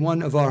every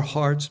one of our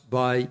hearts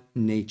by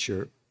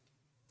nature.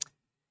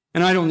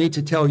 And I don't need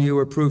to tell you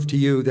or prove to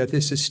you that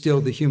this is still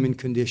the human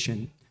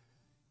condition.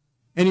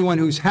 Anyone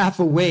who's half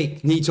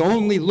awake needs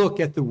only look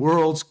at the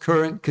world's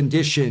current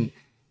condition,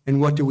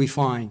 and what do we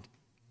find?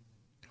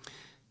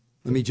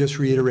 Let me just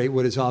reiterate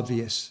what is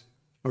obvious,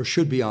 or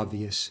should be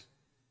obvious.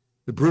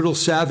 The brutal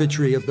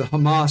savagery of the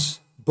Hamas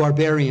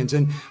barbarians.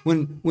 And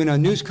when a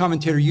news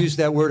commentator used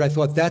that word, I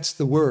thought that's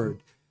the word.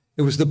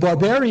 It was the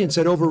barbarians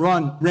that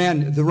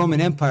ran the Roman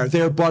Empire.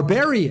 They're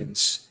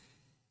barbarians.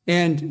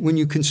 And when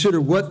you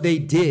consider what they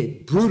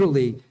did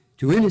brutally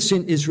to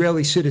innocent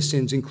Israeli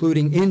citizens,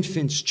 including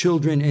infants,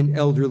 children, and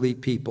elderly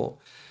people.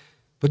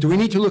 But do we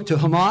need to look to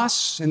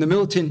Hamas and the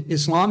militant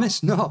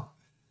Islamists? No.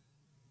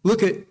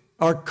 Look at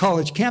our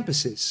college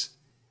campuses,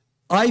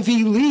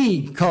 Ivy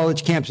League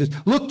college campuses.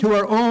 Look to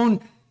our own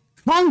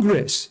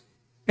Congress.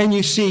 and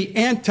you see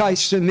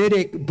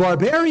anti-Semitic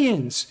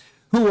barbarians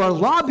who are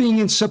lobbying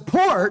in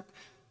support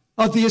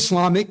of the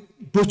Islamic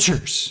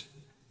butchers.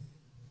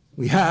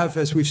 We have,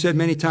 as we've said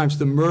many times,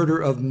 the murder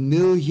of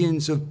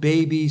millions of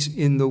babies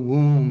in the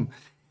womb.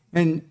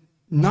 And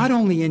not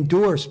only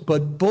endorsed,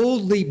 but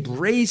boldly,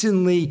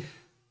 brazenly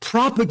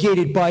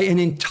propagated by an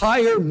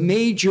entire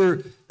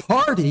major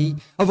party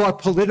of our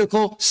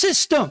political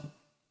system.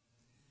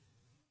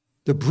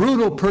 The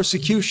brutal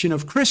persecution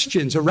of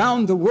Christians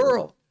around the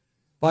world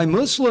by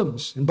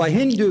Muslims and by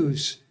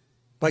Hindus,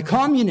 by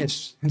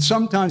communists, and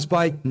sometimes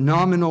by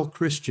nominal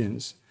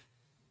Christians.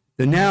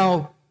 The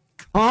now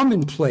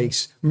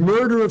commonplace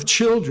murder of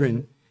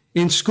children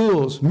in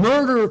schools,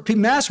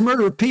 mass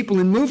murder of people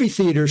in movie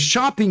theaters,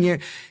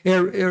 shopping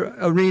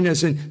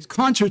arenas, and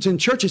concerts and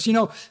churches. You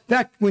know,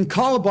 back when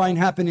Columbine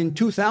happened in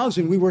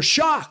 2000, we were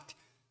shocked.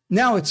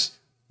 Now it's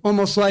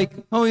almost like,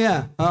 oh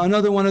yeah,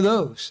 another one of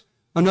those.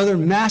 Another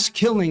mass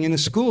killing in a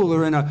school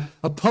or in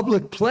a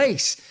public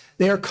place.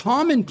 They are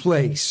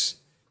commonplace.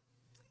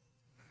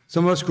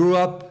 Some of us grew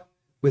up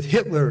with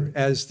Hitler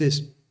as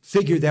this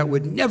figure that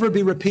would never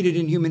be repeated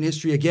in human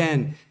history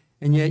again.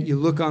 And yet you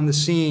look on the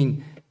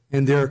scene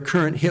and there are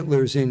current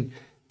Hitlers in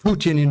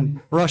Putin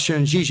in Russia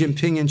and Xi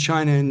Jinping in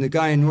China and the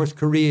guy in North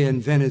Korea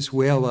and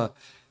Venezuela.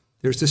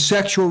 There's the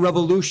sexual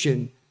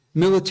revolution,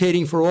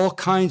 militating for all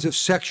kinds of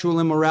sexual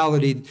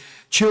immorality,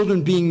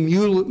 children being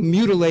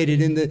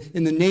mutilated in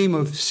the name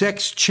of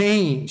sex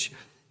change,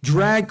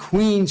 drag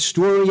queen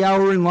story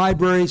hour in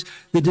libraries,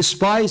 the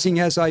despising,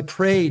 as I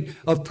prayed,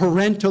 of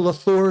parental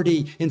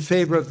authority in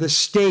favor of the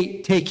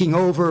state taking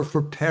over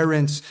for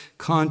parents,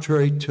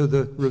 contrary to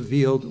the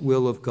revealed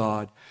will of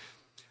God.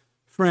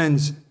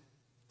 Friends,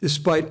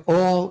 despite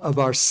all of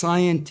our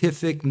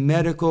scientific,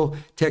 medical,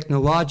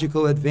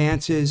 technological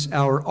advances,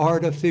 our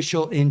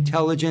artificial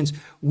intelligence,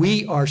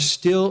 we are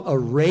still a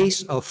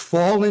race of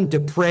fallen,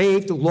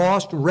 depraved,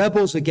 lost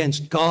rebels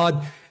against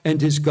God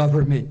and his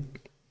government.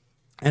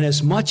 And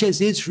as much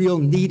as Israel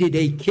needed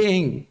a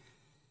king,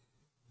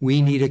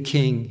 we need a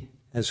king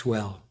as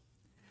well.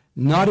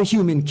 Not a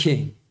human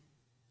king,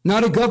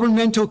 not a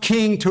governmental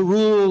king to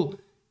rule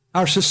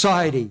our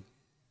society.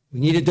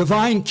 We need a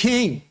divine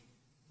king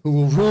who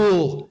will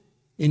rule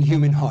in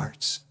human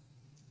hearts.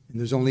 And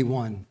there's only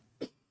one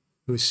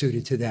who is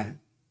suited to that,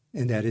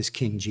 and that is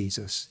King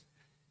Jesus.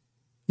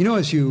 You know,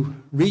 as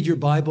you read your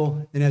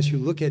Bible and as you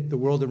look at the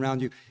world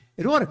around you,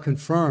 it ought to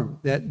confirm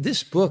that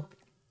this book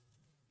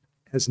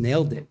has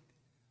nailed it.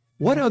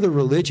 What other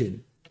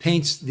religion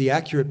paints the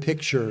accurate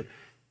picture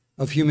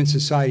of human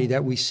society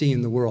that we see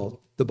in the world?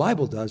 The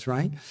Bible does,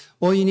 right?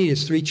 All you need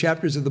is 3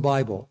 chapters of the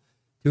Bible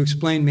to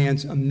explain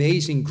man's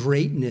amazing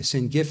greatness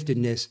and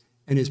giftedness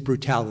and his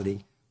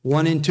brutality.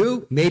 1 and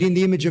 2, made in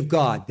the image of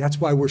God. That's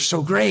why we're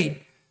so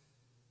great.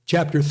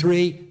 Chapter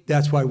 3,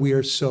 that's why we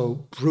are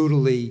so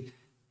brutally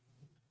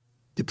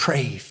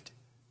depraved.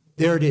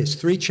 There it is,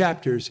 3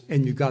 chapters,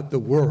 and you got the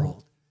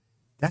world.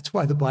 That's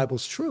why the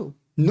Bible's true.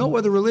 No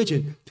other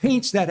religion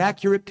paints that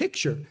accurate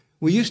picture.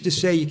 We used to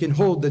say you can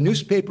hold the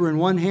newspaper in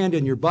one hand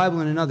and your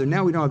Bible in another.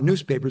 Now we don't have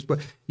newspapers, but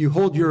you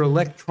hold your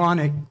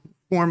electronic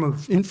form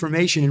of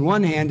information in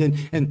one hand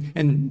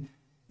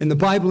and the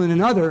Bible in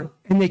another,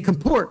 and they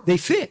comport, they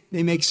fit,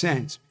 they make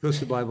sense because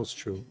the Bible's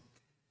true.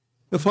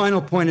 The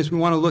final point is we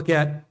want to look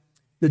at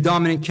the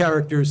dominant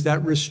characters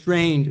that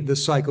restrained the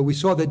cycle. We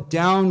saw the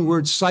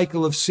downward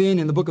cycle of sin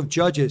in the book of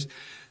Judges.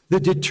 The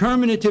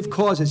determinative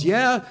causes,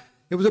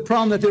 it was a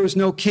problem that there was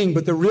no king,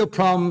 but the real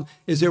problem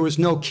is there was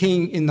no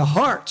king in the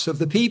hearts of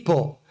the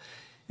people.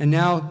 And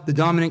now the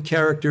dominant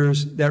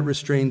characters that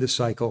restrained the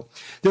cycle.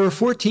 There were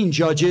 14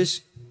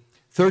 judges,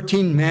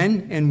 13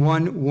 men and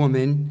 1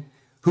 woman,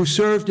 who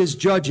served as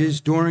judges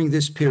during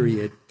this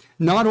period,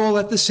 not all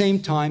at the same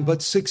time,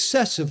 but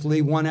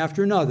successively one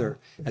after another.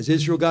 As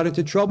Israel got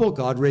into trouble,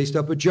 God raised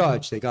up a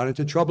judge. They got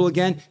into trouble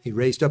again, he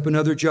raised up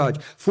another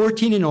judge.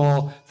 14 in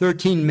all,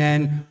 13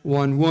 men,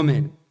 1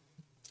 woman.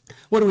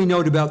 What do we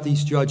note about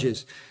these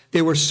judges?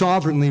 They were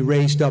sovereignly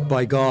raised up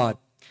by God.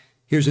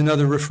 Here's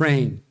another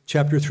refrain,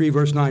 chapter 3,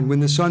 verse 9.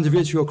 When the sons of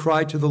Israel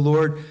cried to the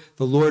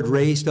Lord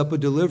raised up a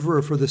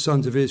deliverer for the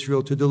sons of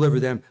Israel to deliver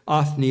them,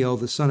 Othniel,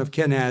 the son of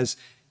Kenaz,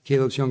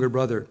 Caleb's younger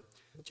brother.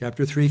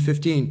 Chapter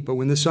 3:15. But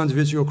when the sons of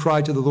Israel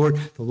cried to the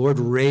Lord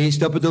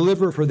raised up a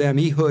deliverer for them,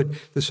 Ehud,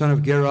 the son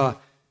of Gera,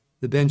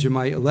 the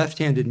Benjamite, a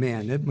left-handed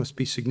man. That must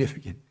be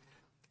significant.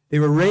 They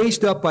were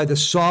raised up by the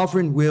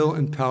sovereign will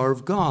and power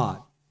of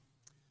God.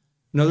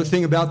 Another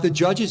thing about the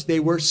judges, they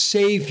were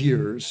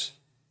saviors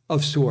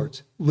of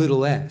sorts,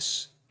 little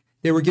s.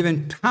 They were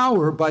given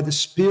power by the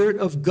Spirit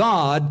of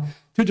God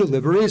to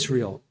deliver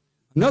Israel.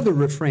 Another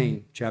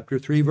refrain, chapter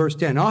 3, verse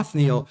 10.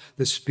 Othniel,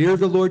 the Spirit of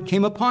the Lord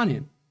came upon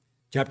him.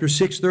 Chapter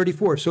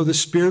 6:34. So the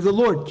Spirit of the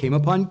Lord came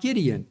upon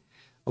Gideon.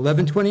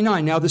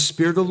 11:29. Now the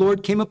Spirit of the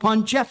Lord came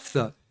upon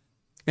Jephthah,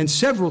 and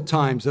several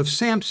times of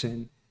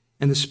Samson.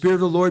 And the Spirit of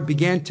the Lord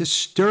began to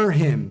stir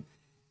him.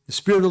 The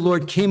Spirit of the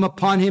Lord came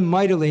upon him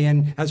mightily,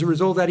 and as a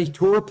result of that, he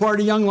tore apart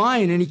a young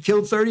lion, and he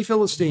killed 30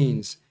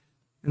 Philistines.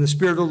 And the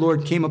Spirit of the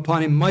Lord came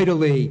upon him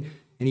mightily,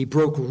 and he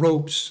broke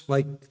ropes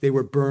like they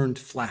were burned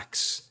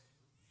flax.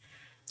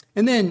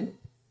 And then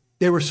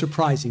they were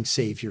surprising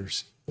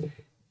saviors.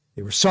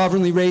 They were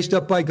sovereignly raised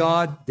up by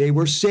God. They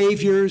were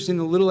saviors in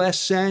the little s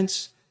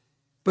sense,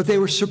 but they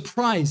were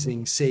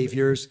surprising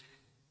saviors.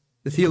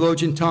 The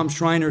theologian Tom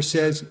Schreiner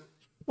says,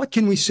 what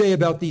can we say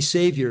about these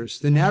saviors?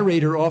 The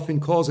narrator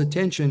often calls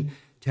attention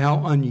to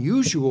how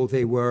unusual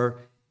they were,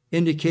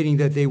 indicating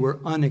that they were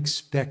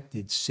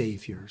unexpected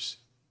saviors.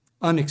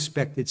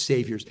 Unexpected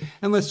saviors.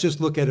 And let's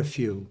just look at a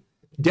few.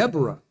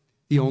 Deborah,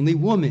 the only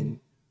woman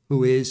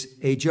who is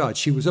a judge.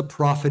 She was a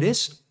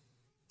prophetess,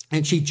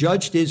 and she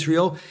judged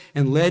Israel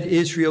and led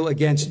Israel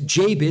against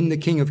Jabin, the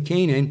king of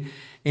Canaan,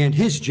 and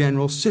his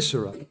general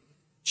Sisera.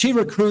 She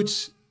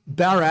recruits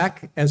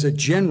Barak as a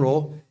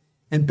general,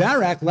 and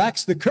Barak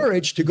lacks the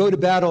courage to go to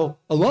battle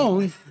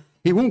alone.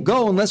 He won't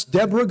go unless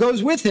Deborah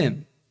goes with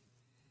him.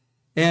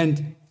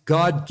 And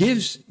God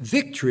gives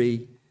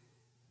victory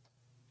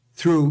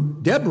through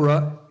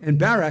Deborah and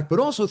Barak, but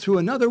also through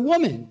another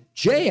woman,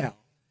 Jael.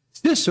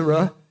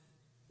 Sisera,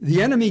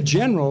 the enemy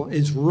general,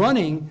 is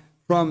running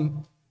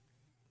from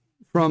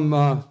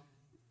Barak's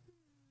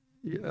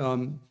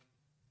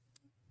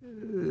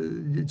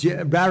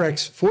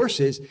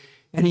forces,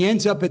 and he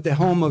ends up at the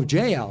home of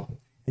Jael,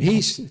 and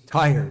he's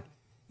tired.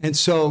 And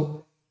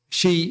so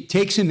she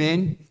takes him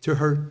in to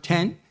her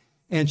tent,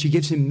 and she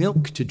gives him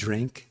milk to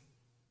drink,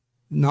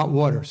 not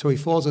water. So he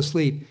falls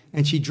asleep,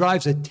 and she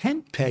drives a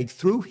tent peg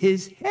through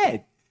his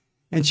head,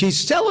 and she's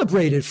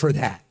celebrated for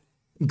that.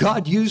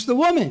 God used the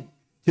woman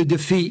to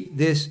defeat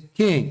this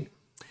king.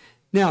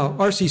 Now,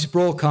 R.C.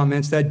 Sproul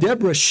comments that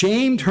Deborah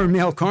shamed her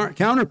male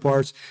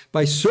counterparts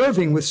by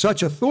serving with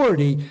such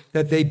authority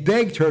that they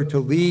begged her to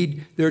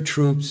lead their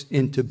troops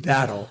into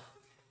battle.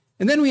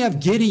 And then we have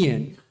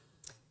Gideon.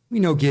 We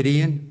know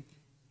Gideon.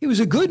 He was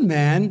a good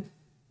man,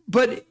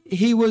 but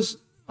he was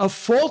a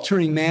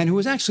faltering man who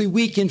was actually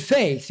weak in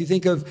faith. You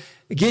think of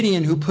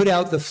Gideon, who put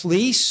out the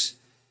fleece.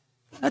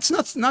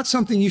 That's not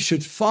something you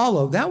should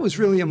follow. That was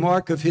really a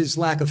mark of his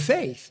lack of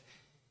faith.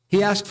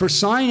 He asked for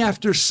sign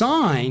after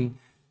sign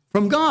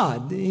from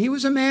God. He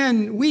was a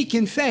man weak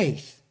in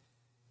faith.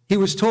 He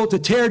was told to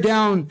tear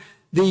down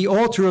the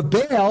altar of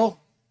Baal,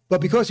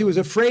 but because he was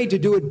afraid to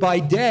do it by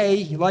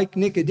day, like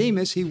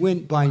Nicodemus, he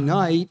went by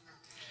night.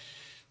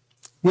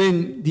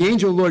 When the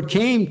angel of the Lord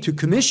came to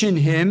commission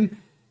him,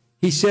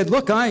 he said,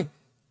 look,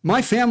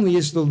 my family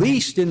is the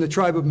least in the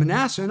tribe of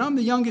Manasseh, and I'm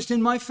the youngest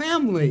in my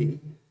family.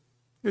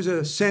 There's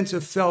a sense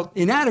of felt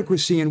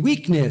inadequacy and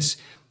weakness.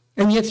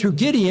 And yet through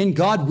Gideon,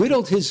 God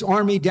whittled his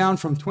army down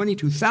from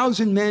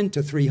 22,000 men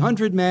to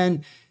 300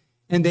 men,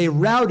 and they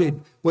routed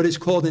what is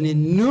called an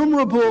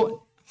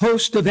innumerable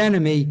host of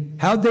enemy.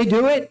 How'd they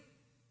do it?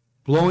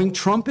 Blowing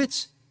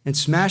trumpets and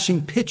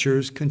smashing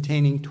pitchers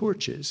containing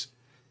torches.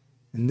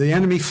 And the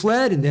enemy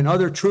fled, and then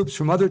other troops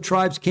from other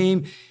tribes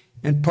came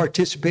and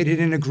participated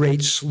in a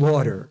great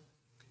slaughter.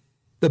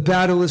 The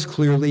battle is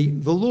clearly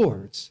the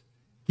Lord's.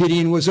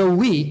 Gideon was a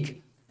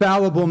weak,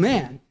 fallible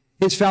man.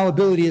 His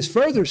fallibility is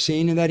further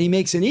seen in that he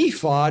makes an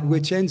ephod,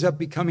 which ends up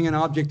becoming an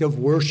object of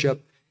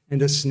worship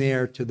and a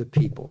snare to the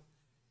people.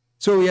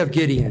 So we have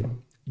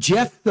Gideon.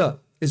 Jephthah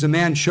is a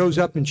man, shows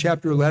up in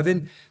chapter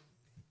 11.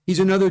 He's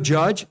another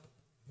judge.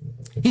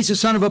 He's the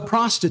son of a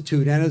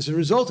prostitute, and as a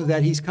result of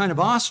that, he's kind of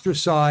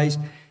ostracized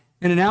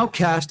and an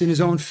outcast in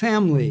his own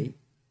family.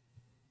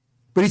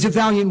 But he's a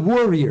valiant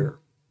warrior,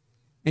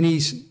 and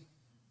he's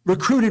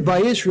recruited by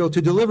Israel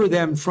to deliver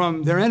them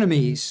from their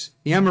enemies,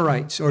 the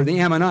Amorites or the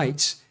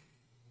Ammonites.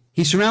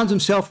 He surrounds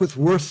himself with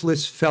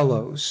worthless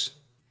fellows.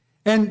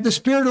 And the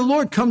Spirit of the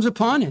Lord comes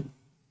upon him,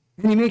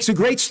 and he makes a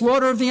great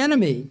slaughter of the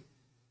enemy.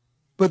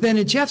 But then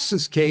in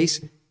Jephthah's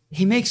case,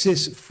 he makes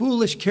this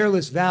foolish,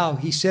 careless vow.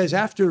 He says,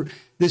 after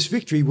this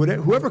victory,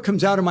 whoever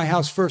comes out of my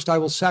house first, I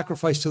will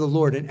sacrifice to the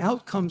Lord. And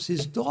out comes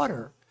his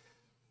daughter.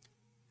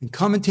 And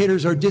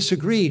commentators are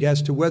disagreed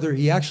as to whether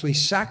he actually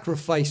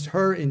sacrificed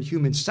her in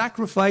human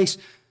sacrifice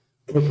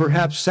or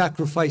perhaps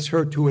sacrificed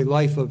her to a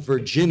life of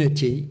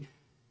virginity.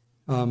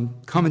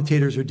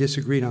 Commentators are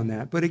disagreed on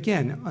that. But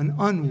again, an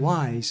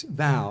unwise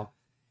vow.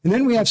 And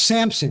then we have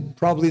Samson,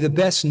 probably the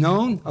best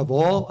known of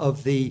all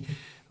of the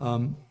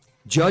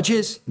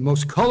judges, the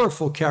most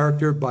colorful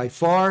character by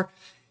far.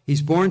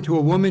 He's born to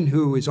a woman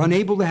who is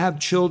unable to have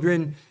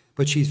children,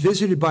 but she's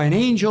visited by an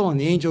angel, and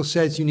the angel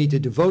says, you need to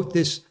devote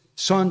this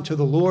son to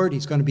the Lord.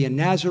 He's going to be a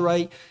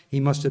Nazirite.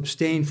 He must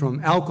abstain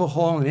from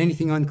alcohol and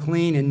anything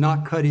unclean and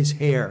not cut his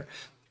hair.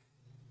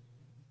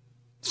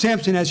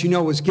 Samson, as you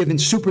know, was given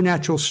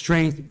supernatural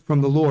strength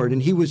from the Lord,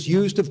 and he was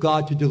used of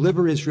God to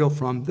deliver Israel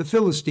from the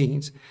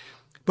Philistines.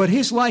 But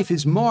his life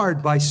is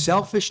marred by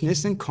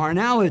selfishness and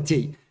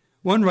carnality.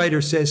 One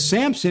writer says,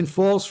 Samson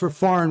falls for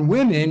foreign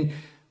women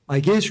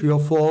like Israel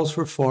falls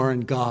for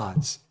foreign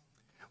gods.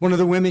 One of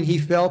the women he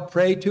fell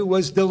prey to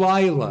was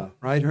Delilah,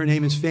 right? Her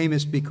name is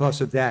famous because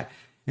of that.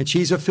 And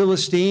she's a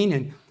Philistine,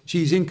 and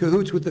she's in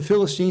cahoots with the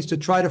Philistines to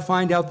try to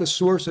find out the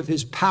source of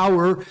his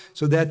power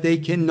so that they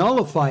can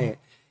nullify it.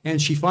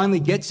 And she finally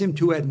gets him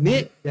to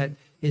admit that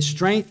his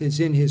strength is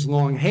in his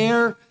long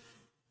hair.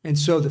 And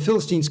so the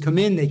Philistines come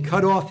in, they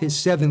cut off his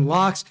 7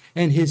 locks,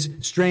 and his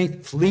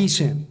strength flees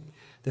him.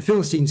 The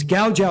Philistines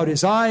gouge out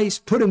his eyes,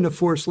 put him to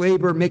forced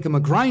labor, make him a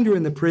grinder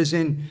in the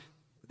prison.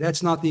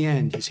 That's not the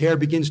end. His hair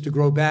begins to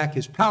grow back,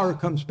 his power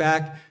comes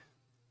back,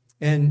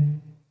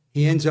 and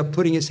he ends up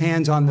putting his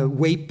hands on the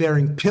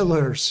weight-bearing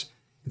pillars.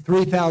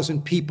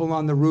 3,000 people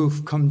on the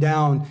roof come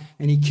down,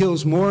 and he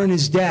kills more in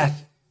his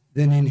death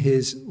than in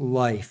his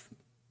life.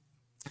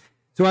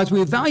 So as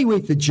we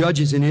evaluate the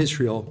judges in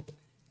Israel,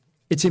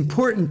 it's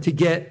important to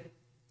get,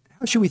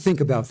 how should we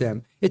think about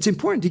them? It's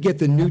important to get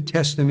the New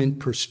Testament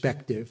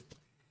perspective.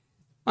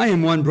 I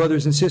am one,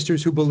 brothers and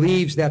sisters, who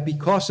believes that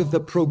because of the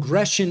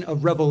progression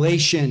of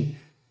revelation,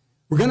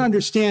 we're going to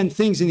understand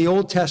things in the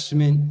Old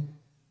Testament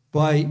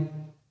by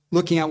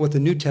looking at what the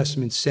New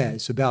Testament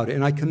says about it.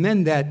 And I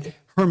commend that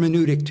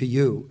hermeneutic to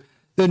you.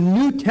 The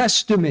New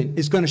Testament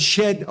is going to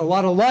shed a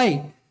lot of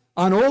light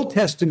on Old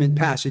Testament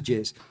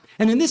passages.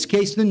 And in this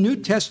case, the New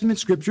Testament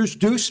scriptures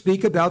do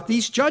speak about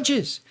these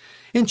judges.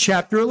 In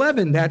chapter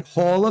 11, that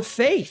hall of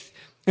faith.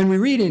 And we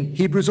read in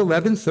Hebrews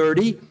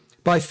 11:30,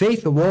 by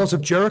faith, the walls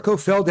of Jericho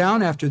fell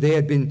down after they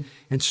had been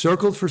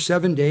encircled for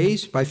 7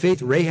 days. By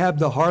faith, Rahab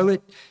the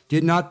harlot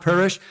did not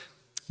perish.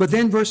 But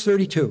then verse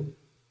 32,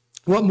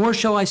 what more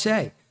shall I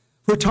say?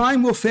 For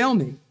time will fail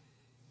me.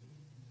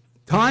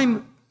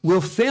 Time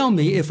will fail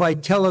me if I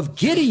tell of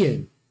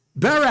Gideon,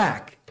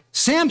 Barak,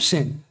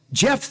 Samson,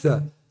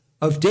 Jephthah,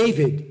 of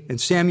David and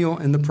Samuel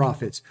and the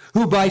prophets,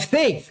 who by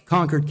faith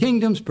conquered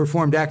kingdoms,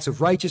 performed acts of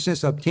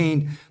righteousness,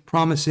 obtained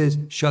promises,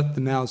 shut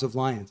the mouths of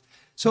lions.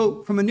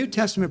 So from a New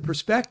Testament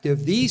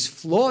perspective, these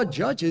flawed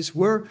judges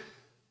were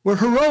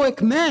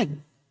heroic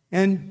men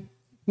and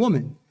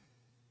women.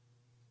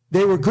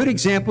 They were good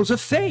examples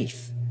of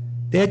faith.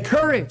 They had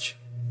courage.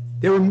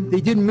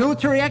 They did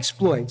military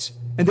exploits,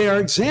 and they are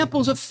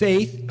examples of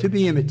faith to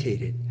be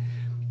imitated.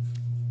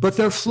 But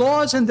their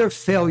flaws and their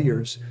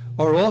failures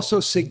are also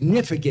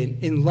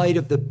significant in light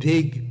of the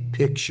big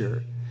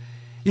picture.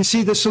 You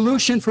see, the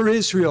solution for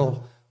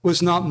Israel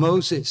was not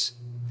Moses.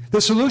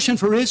 The solution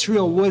for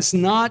Israel was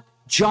not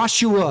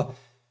Joshua.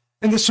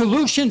 And the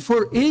solution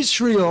for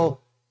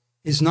Israel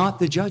is not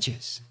the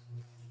judges.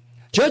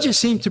 Judges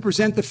seem to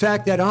present the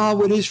fact that,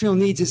 what Israel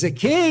needs is a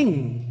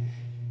king.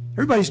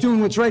 Everybody's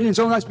doing what's right in his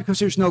own eyes because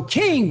there's no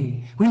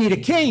king. We need a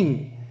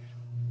king.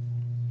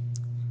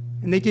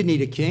 And they did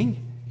need a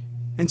king.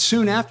 And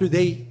soon after,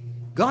 they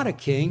got a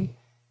king.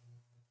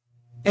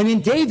 And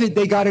in David,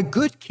 they got a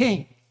good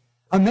king,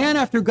 a man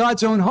after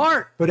God's own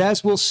heart. But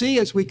as we'll see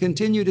as we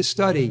continue to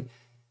study,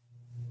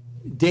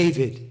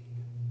 David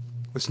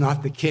was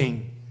not the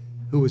king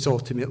who was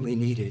ultimately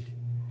needed.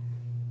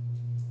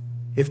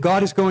 If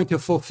God is going to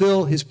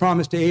fulfill his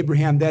promise to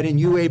Abraham, that in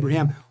you,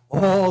 Abraham,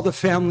 all the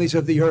families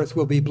of the earth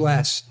will be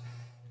blessed,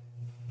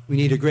 we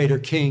need a greater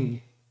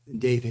king than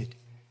David.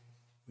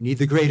 We need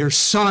the greater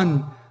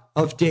son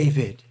of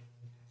David,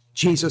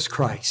 Jesus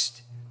Christ.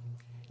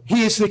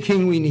 He is the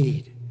king we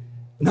need,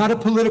 not a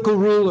political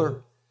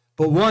ruler,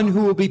 but one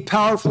who will be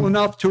powerful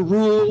enough to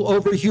rule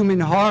over human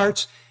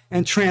hearts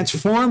and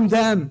transform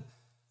them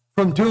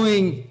from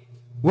doing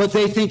what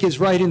they think is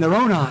right in their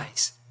own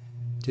eyes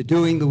to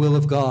doing the will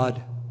of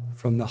God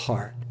from the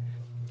heart.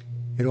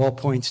 It all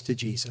points to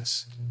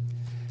Jesus.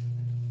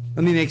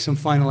 Let me make some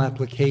final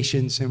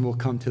applications and we'll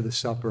come to the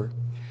supper.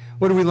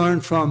 What do we learn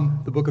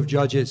from the book of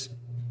Judges?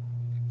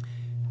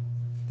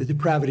 The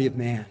depravity of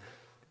man.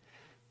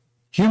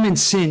 Human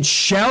sin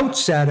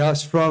shouts at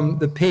us from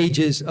the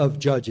pages of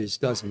Judges,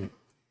 doesn't it?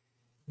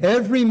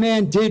 Every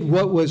man did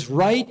what was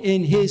right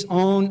in his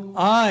own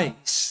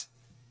eyes.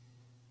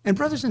 And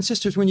brothers and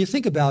sisters, when you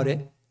think about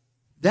it,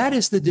 that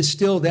is the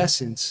distilled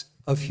essence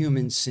of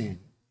human sin.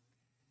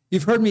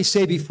 You've heard me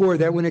say before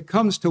that when it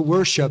comes to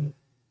worship,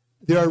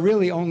 there are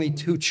really only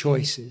 2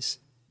 choices.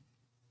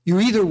 You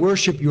either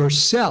worship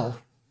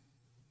yourself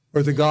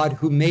or the God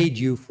who made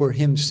you for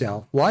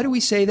himself. Why do we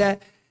say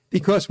that?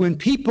 Because when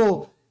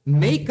people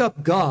make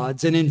up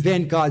gods and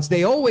invent gods,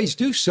 they always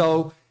do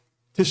so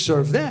to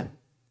serve them.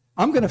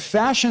 I'm going to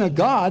fashion a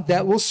God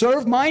that will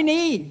serve my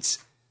needs.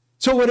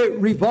 So what it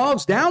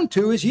revolves down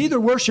to is you either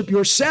worship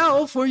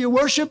yourself or you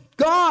worship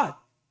God.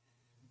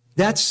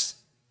 That's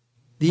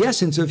the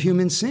essence of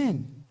human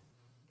sin.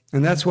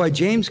 And that's why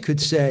James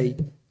could say,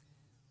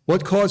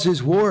 what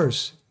causes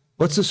wars?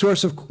 What's the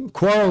source of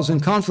quarrels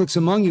and conflicts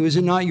among you? Is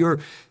it not your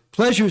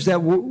pleasures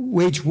that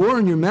wage war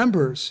in your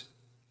members?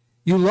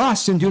 You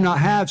lust and do not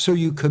have, so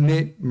you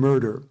commit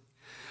murder.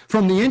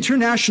 From the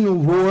international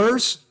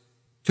wars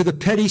to the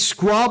petty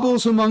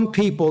squabbles among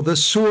people, the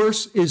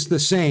source is the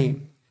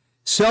same.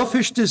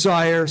 Selfish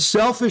desire,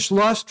 selfish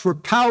lust for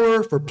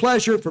power, for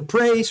pleasure, for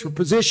praise, for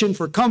position,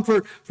 for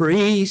comfort, for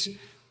ease.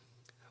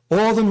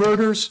 All the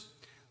murders,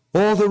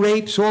 all the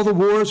rapes, all the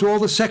wars, all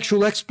the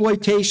sexual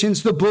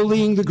exploitations, the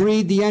bullying, the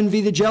greed, the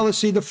envy, the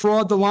jealousy, the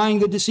fraud, the lying,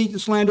 the deceit, the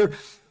slander,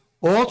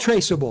 all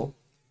traceable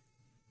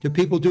to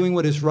people doing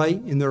what is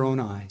right in their own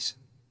eyes.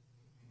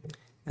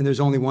 And there's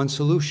only one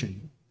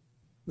solution,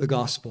 the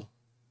gospel,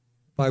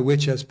 by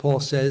which, as Paul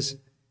says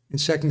in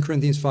 2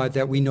 Corinthians 5,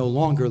 that we no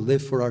longer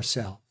live for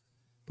ourselves,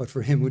 but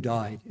for him who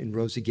died and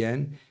rose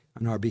again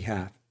on our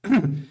behalf.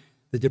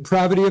 The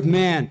depravity of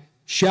man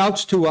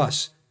shouts to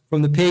us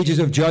from the pages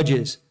of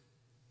Judges.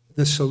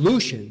 The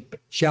solution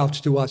shouts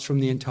to us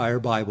from the entire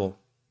Bible.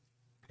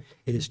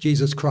 It is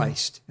Jesus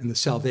Christ and the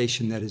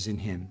salvation that is in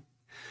him.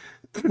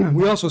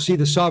 We also see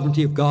the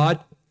sovereignty of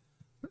God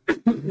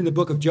in the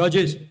book of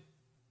Judges.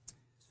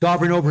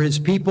 Sovereign over his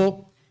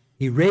people.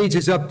 He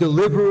raises up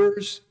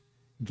deliverers,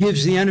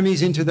 gives the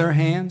enemies into their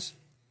hands.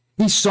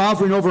 He's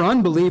sovereign over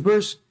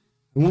unbelievers.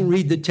 I won't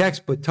read the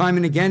text, but time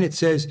and again it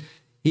says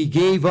he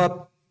gave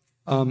up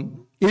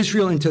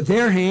Israel into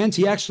their hands.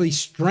 He actually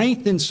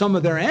strengthened some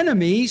of their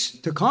enemies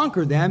to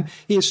conquer them.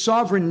 He is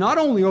sovereign not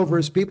only over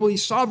his people,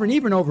 he's sovereign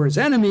even over his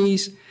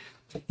enemies.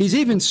 He's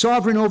even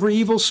sovereign over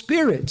evil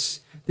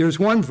spirits. There's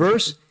one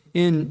verse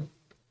in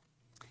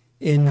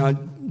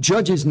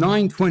Judges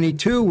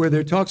 9:22 where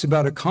there talks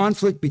about a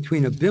conflict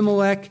between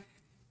Abimelech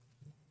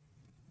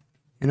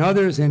and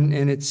others, and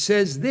it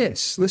says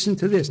this. Listen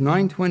to this,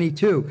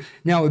 9:22.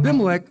 Now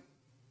Abimelech,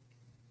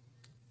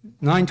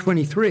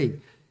 9:23.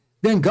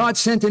 Then God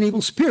sent an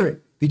evil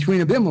spirit between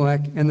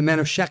Abimelech and the men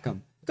of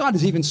Shechem. God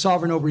is even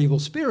sovereign over evil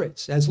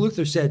spirits. As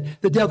Luther said,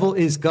 the devil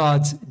is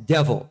God's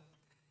devil.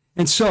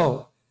 And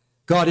so,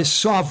 God is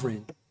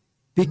sovereign.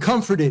 Be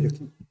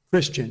comforted,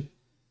 Christian.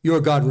 Your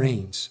God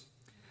reigns.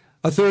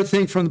 A third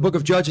thing from the book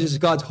of Judges is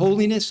God's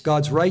holiness,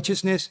 God's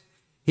righteousness.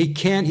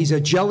 He's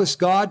a jealous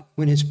God.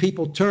 When his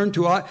people turn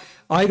to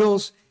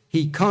idols,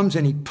 he comes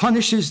and he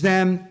punishes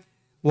them.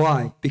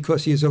 Why?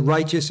 Because he is a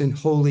righteous and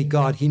holy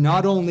God. He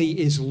not only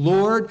is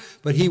Lord,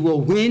 but he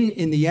will win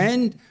in the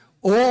end.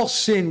 All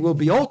sin will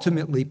be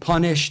ultimately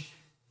punished.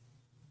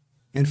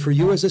 And for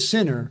you as a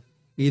sinner,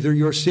 either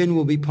your sin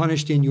will be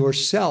punished in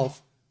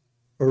yourself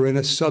or in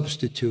a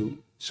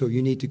substitute. So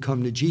you need to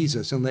come to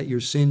Jesus and let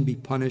your sin be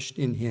punished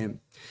in him.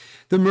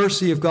 The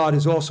mercy of God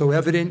is also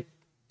evident.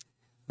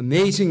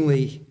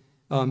 Amazingly,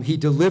 he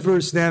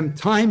delivers them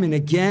time and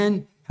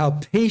again. How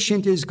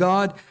patient is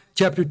God.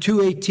 Chapter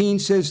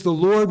 2:18 says, the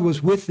Lord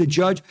was with the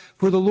judge,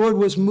 for the Lord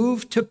was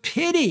moved to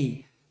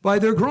pity by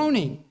their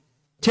groaning.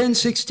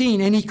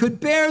 10:16, and he could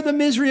bear the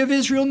misery of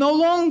Israel no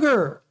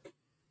longer.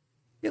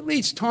 It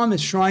leads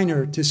Thomas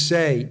Schreiner to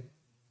say,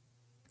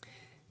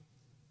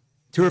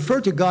 to refer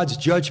to God's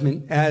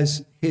judgment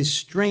as his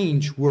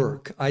strange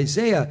work.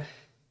 Isaiah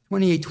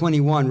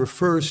 28:21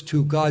 refers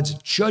to God's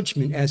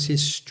judgment as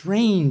his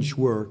strange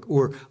work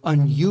or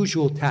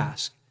unusual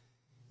task.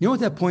 You know what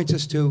that points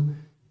us to?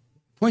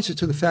 It points us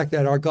to the fact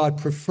that our God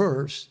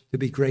prefers to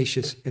be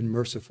gracious and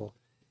merciful.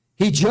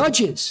 He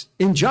judges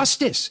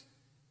injustice,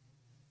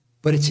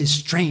 but it's his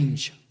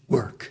strange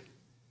work.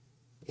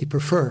 He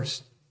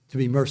prefers to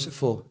be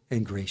merciful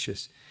and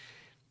gracious.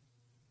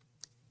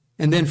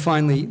 And then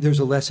finally, there's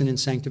a lesson in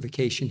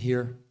sanctification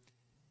here.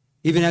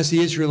 Even as the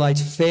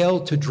Israelites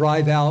failed to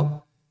drive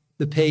out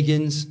the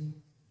pagans,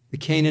 the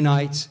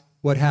Canaanites,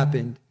 what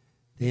happened?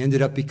 They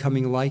ended up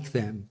becoming like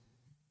them.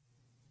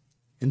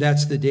 And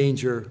that's the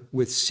danger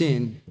with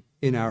sin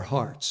in our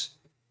hearts.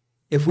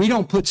 If we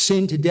don't put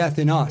sin to death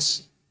in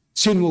us,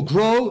 sin will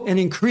grow and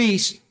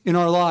increase in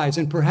our lives.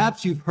 And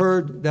perhaps you've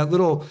heard that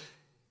little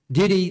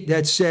ditty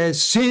that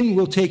says, sin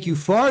will take you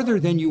farther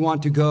than you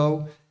want to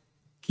go,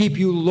 keep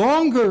you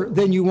longer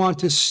than you want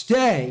to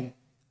stay,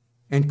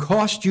 and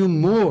cost you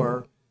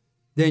more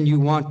than you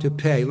want to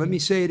pay. Let me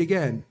say it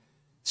again.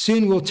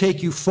 Sin will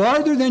take you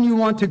farther than you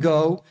want to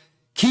go,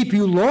 keep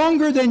you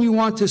longer than you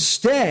want to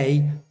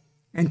stay,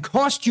 and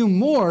cost you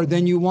more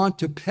than you want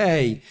to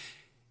pay.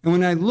 And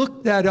when I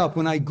looked that up,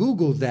 when I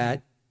Googled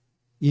that,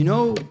 you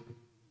know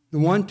the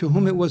one to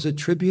whom it was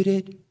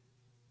attributed?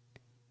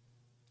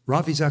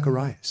 Ravi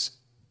Zacharias.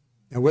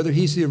 Now, whether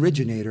he's the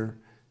originator,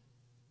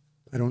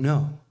 I don't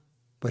know.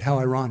 But how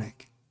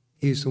ironic.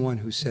 He's the one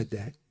who said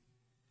that.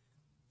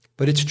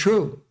 But it's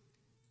true.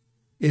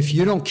 If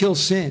you don't kill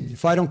sin,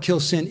 if I don't kill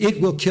sin,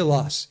 it will kill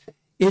us.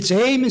 Its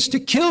aim is to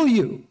kill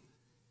you.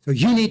 So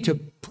you need to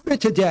put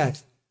it to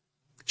death.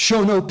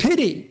 Show no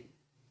pity.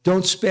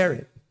 Don't spare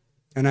it.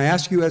 And I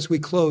ask you as we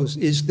close,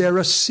 is there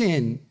a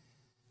sin,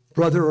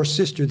 brother or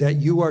sister, that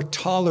you are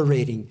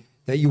tolerating,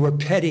 that you are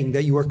petting,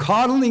 that you are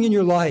coddling in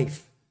your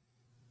life?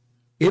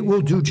 It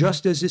will do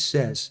just as it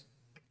says.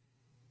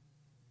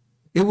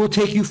 It will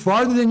take you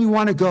farther than you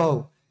want to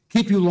go,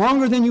 keep you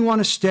longer than you want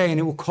to stay, and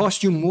it will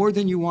cost you more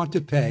than you want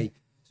to pay.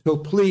 So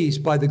please,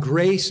 by the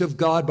grace of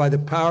God, by the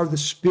power of the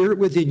Spirit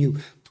within you,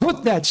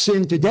 put that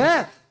sin to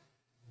death,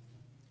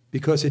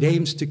 because it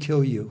aims to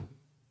kill you.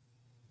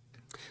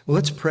 Well,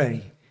 let's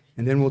pray,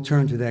 and then we'll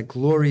turn to that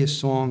glorious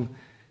song,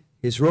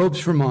 His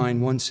Robes for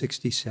Mine,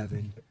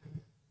 167.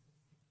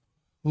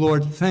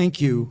 Lord,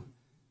 thank you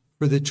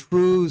for the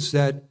truths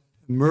that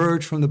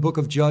emerge from the book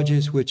of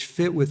Judges, which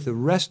fit with the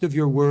rest of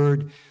your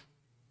word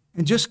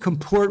and just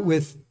comport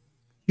with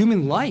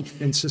human life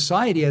and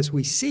society as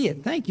we see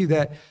it. Thank you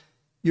that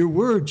your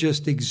word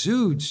just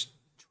exudes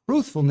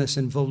truthfulness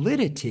and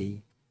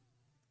validity.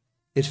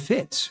 It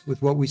fits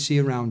with what we see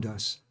around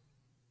us.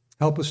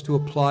 Help us to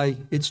apply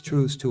its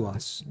truths to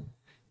us.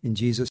 In Jesus' name.